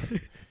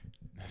everybody.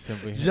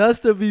 Simply.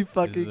 Just to be This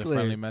fucking is a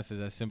friendly clear. message.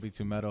 That's Simply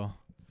Too Metal.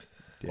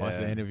 Yeah. Watch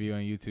the interview on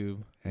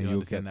YouTube, And you'll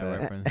you'll get understand that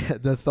that.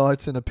 reference. The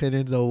thoughts and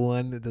opinions of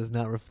one does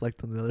not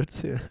reflect on the other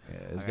two. Yeah,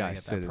 I this gotta guy get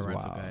said that is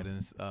parental wild.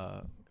 guidance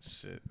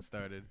shit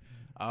started.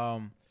 Yeah.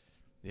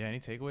 Any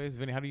takeaways,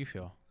 Vinny? How do you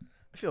feel?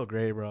 I feel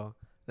great, bro.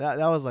 That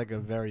was like a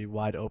very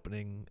wide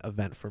opening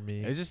event for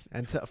me, It's just.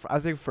 and I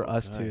think for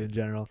us too Right. in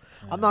general.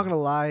 I'm not gonna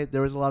lie,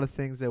 there was a lot of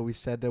things that we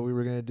said that we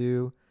were gonna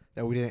do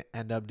that we didn't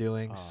end up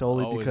doing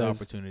solely always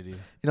because opportunity.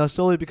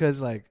 solely because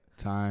like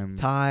Time.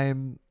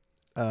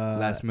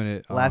 last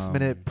minute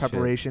shit,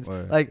 preparations.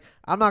 or- Like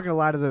I'm not gonna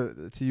lie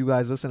to you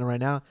guys listening right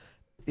now,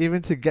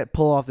 even to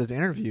pull off this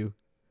interview,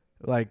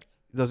 like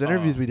those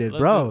interviews we did,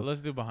 bro.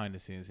 Let's do behind the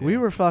scenes. We yeah.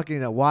 were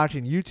fucking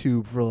watching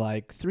YouTube for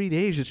like 3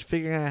 days just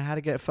figuring out how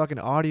to get fucking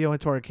audio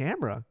into our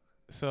camera.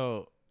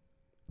 So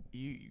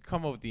you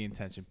come up with the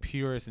intention,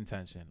 purest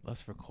intention.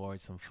 Let's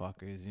record some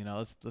fuckers.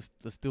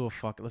 Let's do a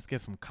fuck. Let's get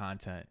some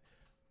content.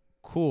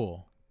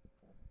 Cool.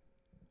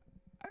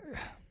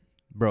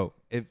 Bro,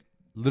 if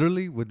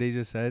literally what they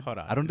just said, Hold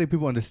on. I don't think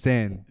people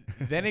understand.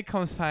 Then it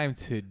comes time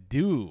to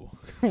do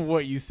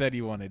what you said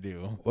you want to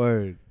do,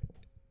 Word.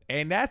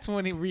 and that's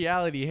when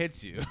reality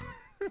hits you.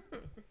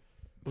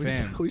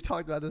 Fam. We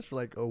talked about this for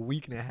like a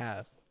week and a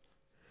half.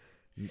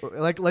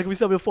 Like we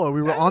said before,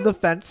 we were on the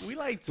fence. We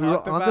like We were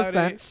talked on about the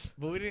fence. it,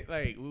 but we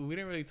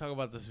didn't really talk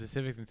about the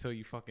specifics until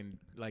you fucking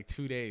like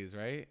 2 days,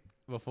 right?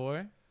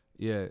 Before.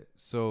 Yeah.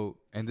 So,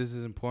 and this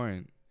is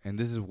important, and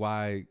this is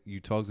why you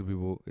talk to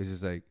people. It's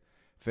just like,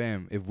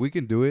 fam, if we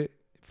can do it,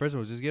 first of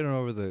all, just getting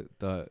over the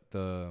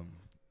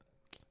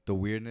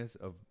weirdness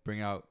of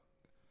bring out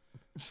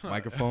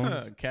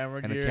microphones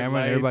camera and gear, a camera, and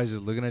lights, everybody's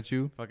just looking at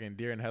you. fucking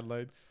deer in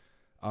headlights.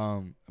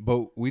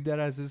 But we dead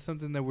as this is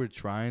something that we're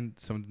trying,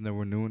 something that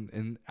we're doing,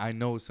 and I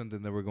know it's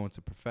something that we're going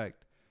to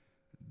perfect.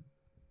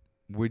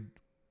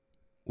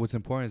 What's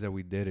important is that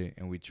we did it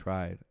and we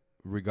tried.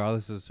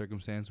 Regardless of the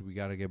circumstance, we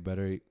gotta get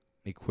better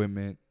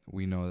equipment.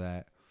 We know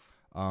that.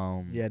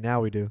 Yeah,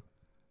 now we do.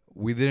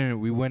 We didn't.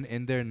 We went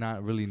in there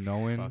not really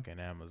knowing. Fucking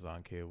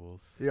Amazon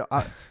cables. Yeah,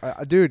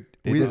 dude,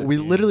 They we did it.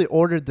 literally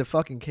ordered the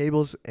fucking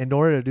cables in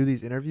order to do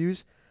these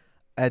interviews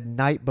at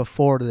night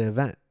before the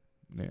event,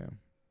 Yeah.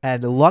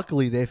 and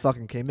luckily they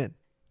fucking came in.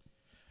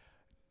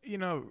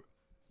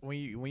 When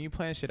you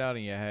plan shit out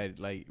in your head,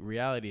 like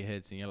reality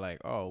hits and you're like,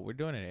 oh, we're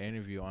doing an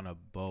interview on a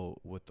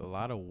boat with a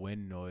lot of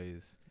wind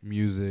noise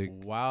Music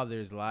while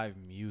there's live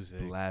music,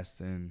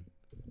 blasting.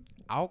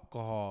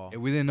 alcohol.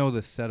 And we didn't know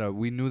the setup.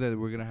 We knew that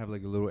we are gonna have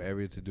like a little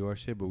area to do our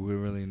shit, but we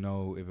didn't really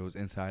know if it was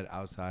inside,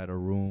 outside, a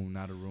room,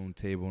 not a room,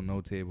 table,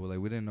 no table. Like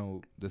we didn't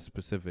know the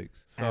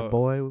specifics. So And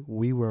boy,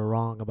 we were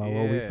wrong about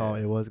what we Yeah. thought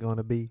it was going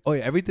to be. Oh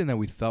yeah, everything that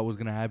we thought was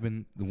gonna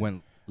happen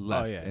went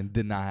left yeah. and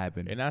did not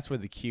happen. and that's where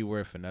the key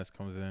word finesse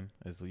comes in.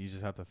 Is you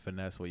just have to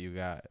finesse what you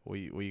got, what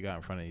you got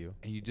in front of you.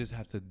 And you just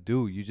have to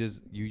do. You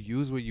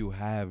use what you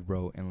have,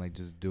 bro, and like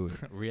just do it.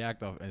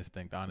 React off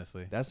instinct,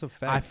 honestly. That's a I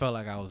fact. felt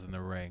like I was in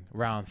the ring,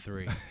 round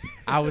 3.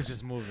 I was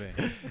just moving.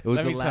 It was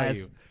Let the me tell last.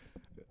 you,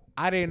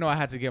 I didn't know I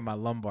had to get my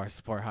lumbar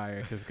support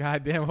higher because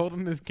goddamn,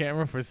 holding this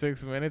camera for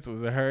 6 minutes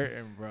was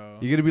hurting, bro.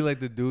 You're gonna be like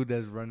the dude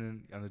that's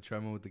running on the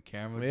treadmill with the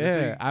camera. Just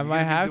Yeah, I you're might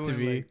gonna have to doing,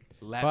 be. like,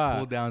 lap But-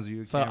 pull downs with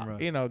your So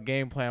camera.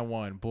 game plan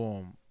 1,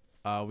 boom.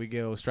 We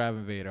go Strav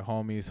Invader,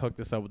 homies, hooked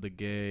us up with the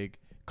gig,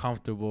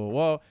 comfortable.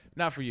 Well,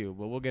 not for you,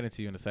 but we'll get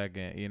into you in a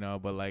second.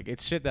 But like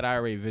it's shit that I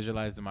already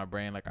visualized in my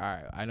brain. Like, all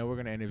right, I know we're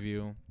gonna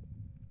interview.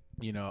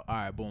 All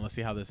right, boom. Let's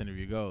see how this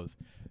interview goes.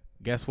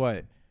 Guess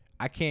what?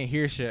 I can't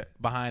hear shit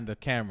behind the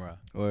camera.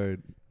 Or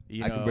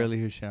You I know? can barely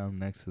hear shit. I'm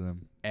next to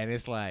them. And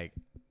it's like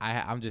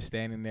I'm just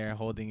standing there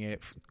holding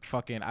it.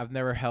 Fucking, I've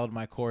never held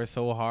my core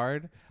so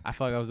hard. I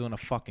felt like I was doing a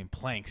fucking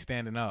plank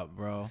standing up,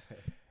 bro.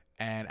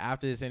 And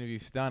after this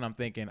interview's done, I'm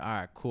thinking, all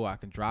right, cool. I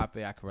can drop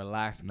it. I can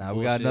relax. Now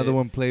we got another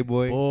one,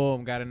 Playboy.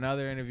 Boom. Got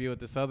another interview with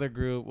this other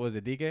group. Was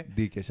it DK?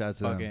 DK, shout out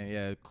to them. Fucking,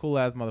 yeah. Cool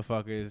ass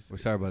motherfuckers. We're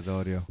sorry about the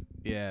audio.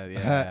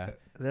 Yeah.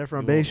 They're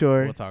from We'll-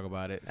 Bayshore We'll talk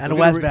about it. and we're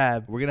West gonna-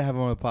 Bab. We're gonna have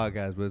them on the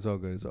podcast, but it's all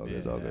good. It's all good.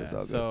 It's all good. It's all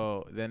good.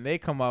 So then they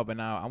come up, and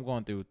now I'm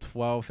going through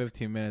 12,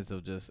 15 minutes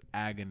of just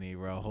agony,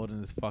 bro, holding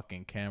this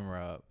fucking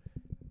camera up.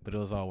 But it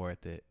was all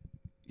worth it.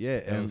 Yeah,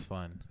 It and was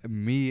fun.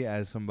 me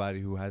as somebody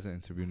who hasn't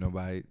interviewed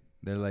nobody,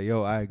 they're like, "Yo,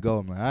 all right, go."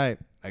 I'm like, "All right,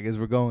 I guess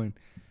we're going."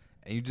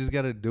 And you just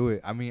gotta do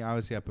it. I mean,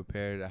 obviously, I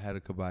prepared. I had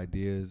a couple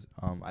ideas.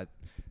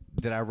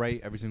 Did I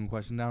write every single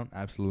question down?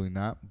 Absolutely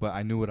not. But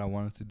I knew what I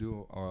wanted to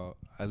do, or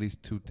at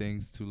least 2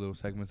 things, 2 little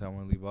segments I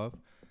want to leave off.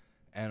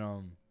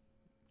 And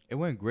it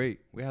went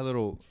great. We had a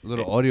little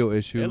audio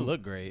issue. It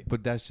looked great.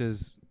 But that's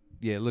just,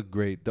 it looked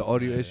great. The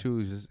audio Yeah. issue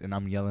is just, and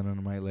I'm yelling on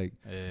the mic like,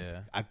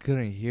 Yeah. I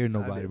couldn't hear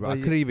nobody, bro. well, I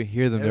you- couldn't even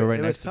hear them. They were right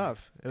It next was to me.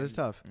 tough. It was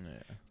tough.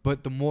 Yeah.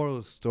 But the moral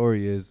of the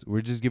story is we're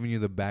just giving you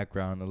the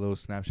background, a little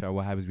snapshot of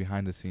what happens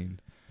behind the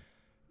scene.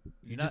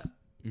 You Not- just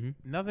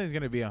Nothing's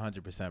gonna be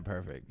 100%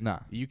 perfect. nah.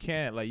 You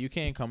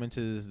can't come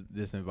into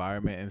this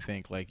environment and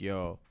think like,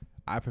 yo,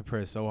 I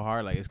prepared so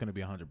hard, like it's gonna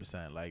be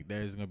 100%. Like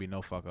there's gonna be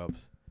no fuck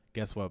ups.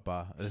 guess what,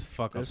 ba? There's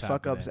fuck ups. There's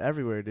fuck ups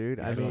everywhere, dude.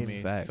 You I feel mean,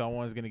 me? fact.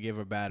 Someone's gonna give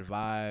a bad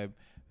vibe.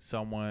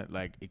 Someone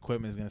like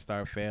equipment's gonna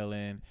start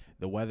failing.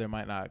 The weather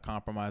might not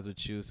compromise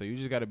with you, so you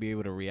just gotta be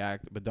able to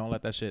react. But don't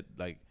let that shit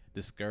like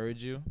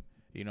discourage you.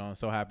 You know, I'm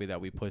so happy that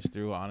we pushed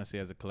through. Honestly,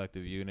 as a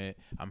collective unit,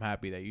 I'm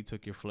happy that you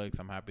took your flicks.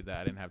 I'm happy that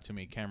I didn't have too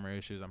many camera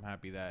issues. I'm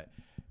happy that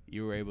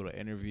you were able to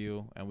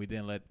interview, and we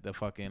didn't let the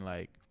fucking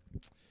like.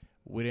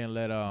 We didn't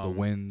let the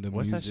wind, the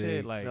what's music. that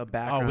shit like? The Oh,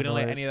 background we didn't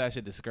let noise. any of that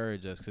shit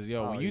discourage us. Cause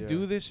yo, Oh, when you yeah.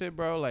 do this shit,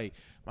 bro, like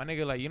my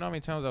nigga, like you know how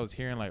many times I was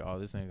hearing like, oh,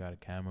 this nigga got a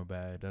camera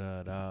bag,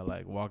 da da da,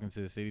 like walking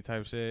to the city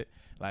type shit.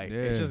 Like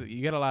it's Yeah. just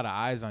you get a lot of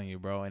eyes on you,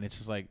 bro, and it's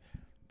just like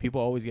people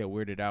always get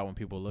weirded out when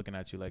people looking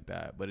at you like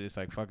that. But it's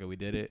like fuck it, we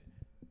did it.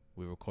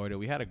 We recorded.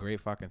 We had a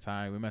great fucking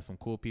time. We met some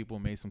cool people,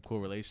 made some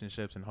cool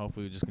relationships, and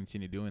hopefully we just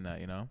continue doing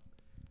that. You know.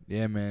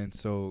 Yeah, man.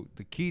 So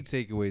the key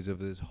takeaways of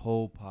this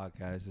whole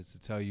podcast is to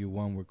tell you,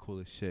 one, we're cool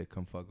as shit.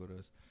 Come fuck with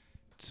us.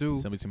 Two,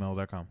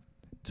 Send-me-to-mail.com.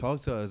 talk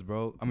to us,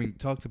 bro. I mean,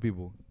 talk to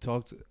people.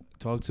 Talk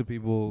to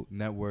people.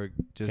 Network.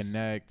 Just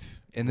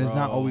Connect. And it's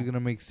not grow. always gonna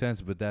make sense,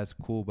 but that's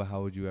cool. But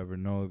how would you ever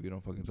know if you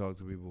don't fucking talk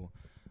to people?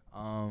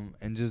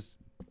 And just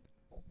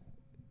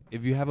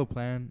if you have a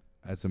plan,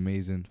 that's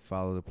amazing.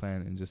 Follow the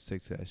plan and just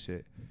stick to that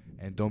shit.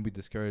 And don't be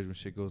discouraged when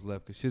shit goes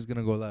left, cause shit's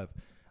gonna go left.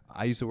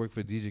 I used to work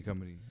for a DJ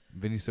company.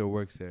 Vinny still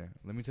works there.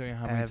 Let me tell you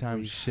how many every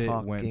times shit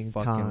went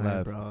fucking time,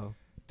 left. bro.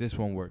 This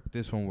one worked.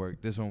 This one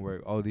worked. This one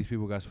worked. Oh, these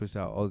people got switched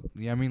out. Oh,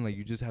 you know what I mean? Like,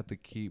 you just have to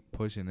keep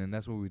pushing, and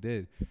that's what we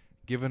did.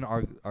 Given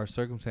our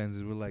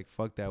circumstances, we're like,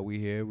 fuck that. We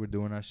here. We're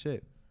doing our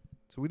shit.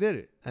 So we did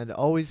it. And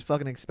always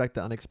fucking expect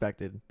the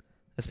unexpected,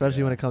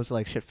 especially when Yeah. it comes to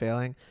like shit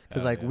failing.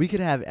 Because Hell like yeah. we could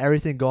have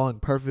everything going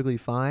perfectly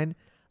fine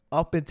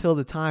up until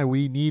the time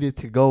we need it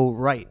to go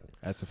right.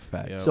 That's a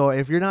fact. Yep. So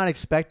if you're not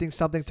expecting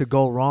something to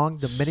go wrong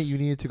the minute you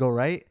need it to go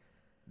right,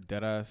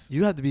 Deadass.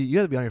 you have to be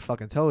on your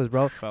fucking toes,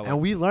 bro. Felt And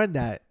like- we learned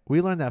that. We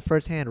learned that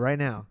firsthand right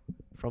now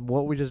from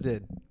what we just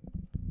did.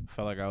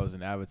 Felt like I was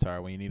in Avatar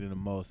when you needed the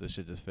most. This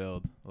shit just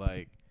failed.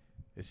 Like,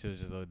 this shit was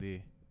just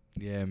OD.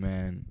 Yeah,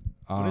 man.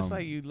 But it's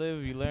like you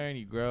live, you learn,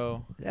 you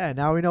grow, Yeah,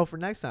 now we know for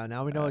next time.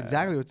 Now we know Uh,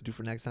 exactly what to do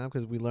for next time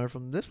because we learned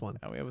from this one.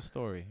 and we have a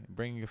story.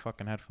 Bring your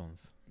fucking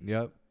headphones.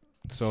 Yep.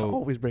 So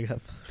Always bring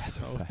up. that's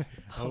a fact.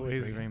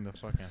 Always bring the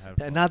fucking headphones.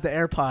 Yeah, not the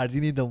AirPods.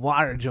 You need the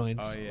wire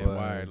joints. Oh yeah, Word.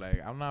 wired.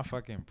 Like I'm not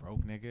fucking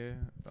broke, nigga.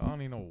 I don't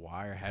need no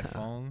wire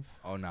headphones.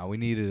 Oh no, we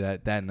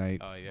needed that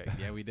night. Oh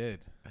yeah, we did,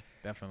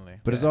 definitely.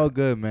 But it's all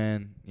good,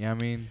 man. You know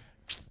what I mean?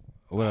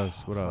 What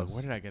else? What Fuck, else?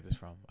 Where did I get this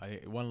from?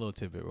 One little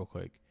tidbit, real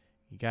quick.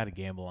 You gotta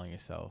gamble on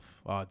yourself.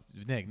 Oh,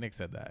 Nick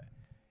said that.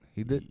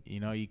 He did.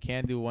 You know, you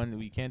can't do one.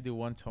 We can't do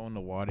one toe in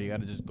the water. You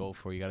gotta just go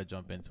for it. You gotta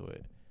jump into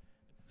it.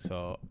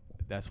 So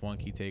that's one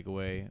key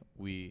takeaway.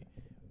 We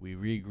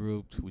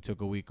regrouped. We took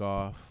a week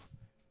off.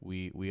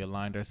 We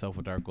aligned ourselves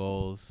with our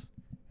goals,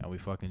 and we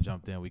fucking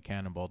jumped in. We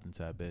cannonballed into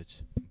that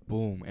bitch.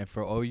 Boom. And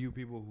for all you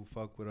people who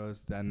fuck with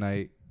us that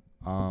night,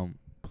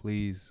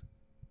 please.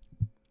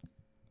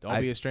 Don't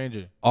be a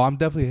stranger. Oh, I'm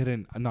definitely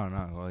hitting. No.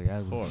 Like,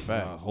 For a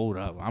fact. hold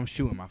up. I'm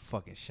shooting my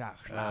fucking shot.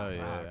 Oh,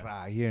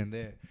 yeah. Here and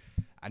there.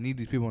 I need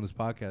these people on this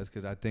podcast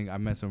because I think I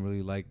met some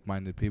really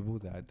like-minded people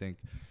that I think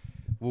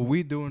what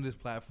we do in this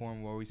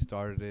platform where we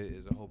started it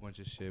is a whole bunch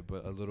of shit,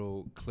 but a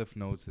little cliff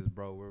notes is,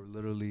 bro, we're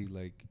literally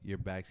like your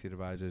backseat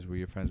advisors. We're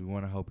your friends. We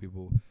want to help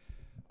people.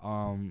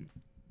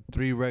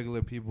 3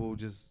 regular people,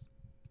 just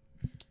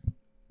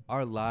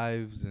our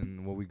lives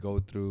and what we go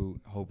through,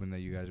 hoping that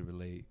you guys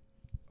relate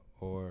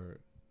or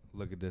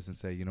look at this and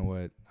say, you know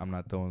what, I'm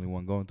not the only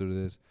one going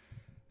through this.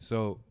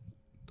 So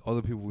all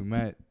the people we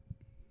met,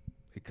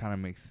 it kind of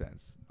makes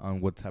sense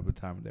on what type of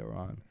time they were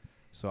on.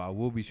 So I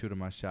will be shooting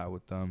my shot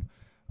with them.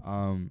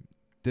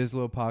 This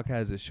little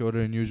podcast is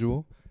shorter than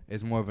usual.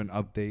 It's more of an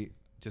update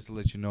just to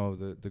let you know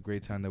the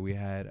great time that we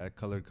had at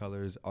Colored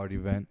Colors art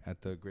event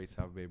at the Great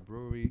South Bay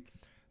Brewery,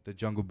 the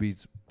Jungle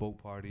Beats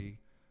boat party.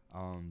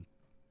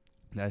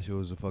 That shit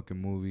was a fucking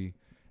movie.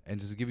 And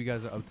just to give you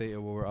guys an update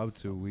of what we're up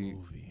to,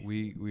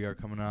 we are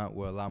coming out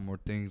with a lot more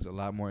things, a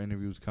lot more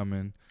interviews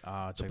coming.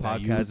 The Check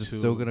that podcast is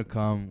still YouTube. gonna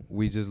come.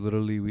 We just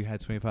we had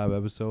 25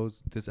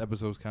 episodes. This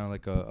episode is kind of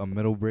like a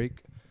middle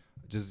break,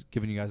 just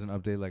giving you guys an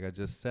update, like I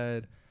just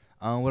said.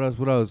 What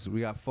else?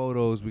 We got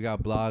photos, we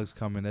got blogs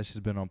coming. That's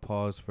just been on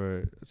pause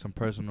for some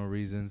personal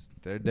reasons.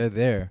 They're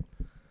there,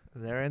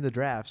 They're in the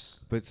drafts.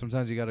 but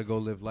sometimes you gotta go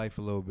live life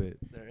a little bit.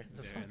 They're in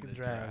the They're in fucking the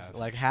drafts. drafts.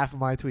 Like half of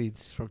my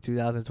tweets from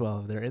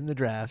 2012. They're in the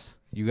drafts.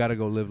 You gotta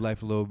go live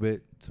life a little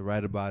bit to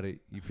write about it.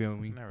 You feel I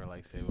me? never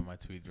like saving my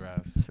tweet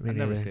drafts. Me I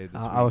never neither. saved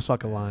this I was week.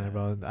 fucking lying,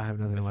 bro. I have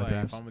nothing in It's my like if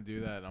drafts. I'm gonna do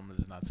that, I'm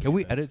just not. Can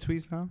we tweeting this. edit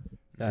tweets now?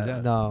 Is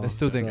that- no, that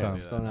still didn't come.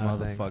 still not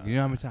a thing. Motherfucker. You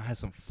know how many times I had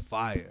some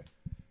fire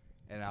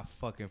and I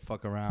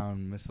fuck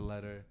around, miss a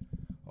letter,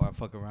 or I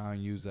fuck around,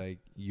 use like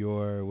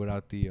your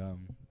without the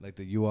like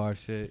the UR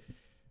shit.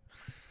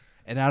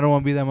 And I don't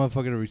want to be that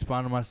motherfucker to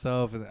respond to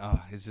myself, and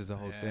it's just a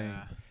whole thing.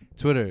 Yeah.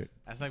 Twitter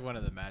That's like one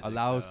of the magic.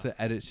 allow us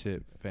to edit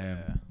shit, fam.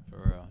 Yeah,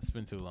 for real. It's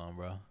been too long,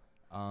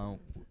 bro.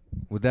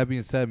 With that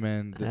being said,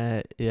 man,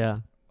 Yeah.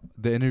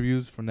 the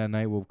interviews from that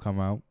night will come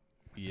out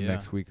Yeah.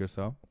 next week or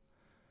so.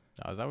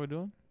 Oh, is that what we're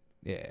doing?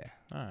 Yeah.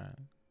 All right.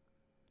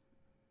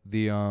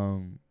 The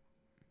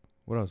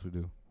what else we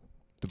do?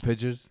 The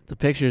pictures, The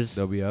pictures,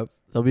 they'll be up.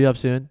 they'll be up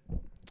soon.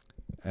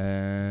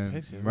 And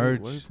Pictures. merch.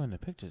 Where are you putting the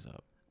pictures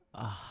up?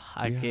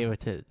 I Yeah. gave it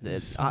to.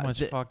 There's so much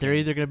they're fucking-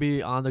 either gonna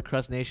be on the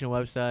Crust Nation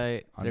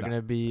website. On They're the-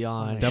 gonna be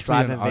on Definitely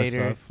Strive on our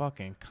Invader. stuff.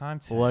 Fucking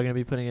content. We're gonna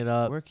be putting it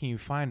up Where can you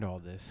find all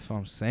this? That's what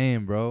I'm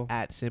saying, bro.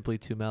 at Simply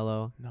Too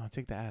Mellow. No,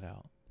 take the ad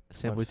out.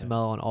 Simply Too Website.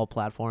 Mellow on all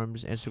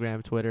platforms: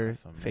 Instagram, Twitter,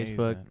 That's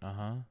Facebook, amazing.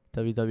 Uh-huh.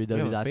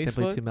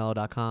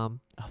 www.simplytoomellow.com.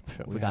 Oh,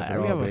 We we got have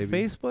it We all, have everything. a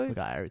baby. Facebook? We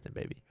got everything,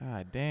 baby.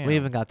 God damn. We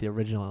even got the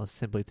original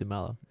Simply Too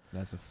Mellow.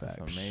 That's a fact.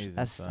 That's amazing,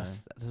 That's son.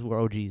 that's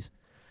we're OGs.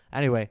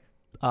 Anyway,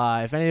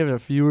 if any of the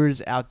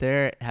viewers out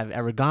there have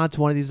ever gone to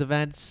one of these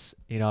events,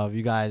 you know, if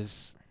you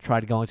guys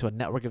tried going to a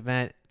network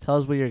event, tell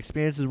us what your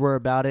experiences were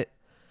about it.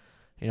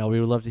 You know, we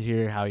would love to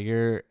hear how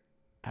your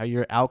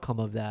outcome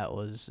of that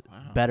was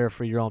Wow. better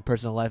for your own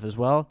personal life as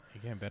well.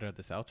 You're getting better at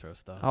this outro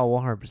stuff. Oh,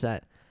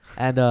 100%.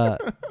 And are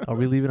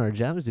we leaving our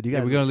gems? Did you Yeah,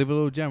 guys? we're gonna leave a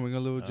little gem. We're gonna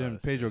leave a little gem. Oh,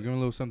 Pedro, shit. give me a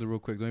little something real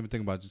quick. Don't even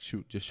think about it. Just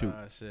shoot. Just shoot.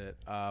 Shit.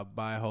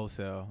 Buy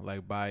wholesale,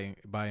 like buy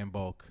in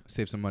bulk.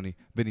 Save some money.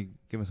 Vinny,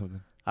 give me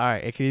something. All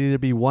right, it can either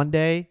be one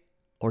day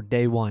or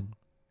day one.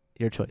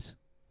 Your choice.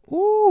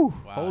 Ooh,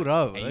 Wow. hold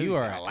up. Hey, you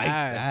are I an like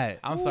ass. that.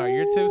 I'm sorry.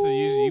 Your tips are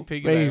usually you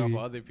piggyback Baby. off of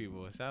other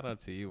people. Shout out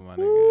to you, my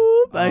nigga.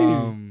 Ooh, baby.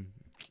 I'm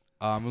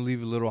gonna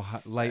leave a little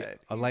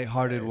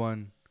light-hearted Sad.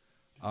 one.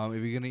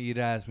 If you're gonna eat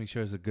ass, make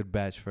sure it's a good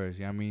batch first.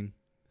 You know what I mean?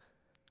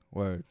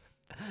 Word.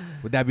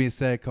 With that being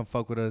said, come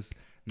fuck with us.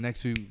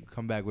 Next week,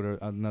 come back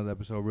with another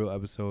episode, real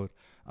episode.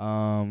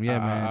 Yeah,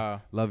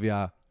 man. Love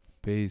y'all.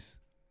 Peace.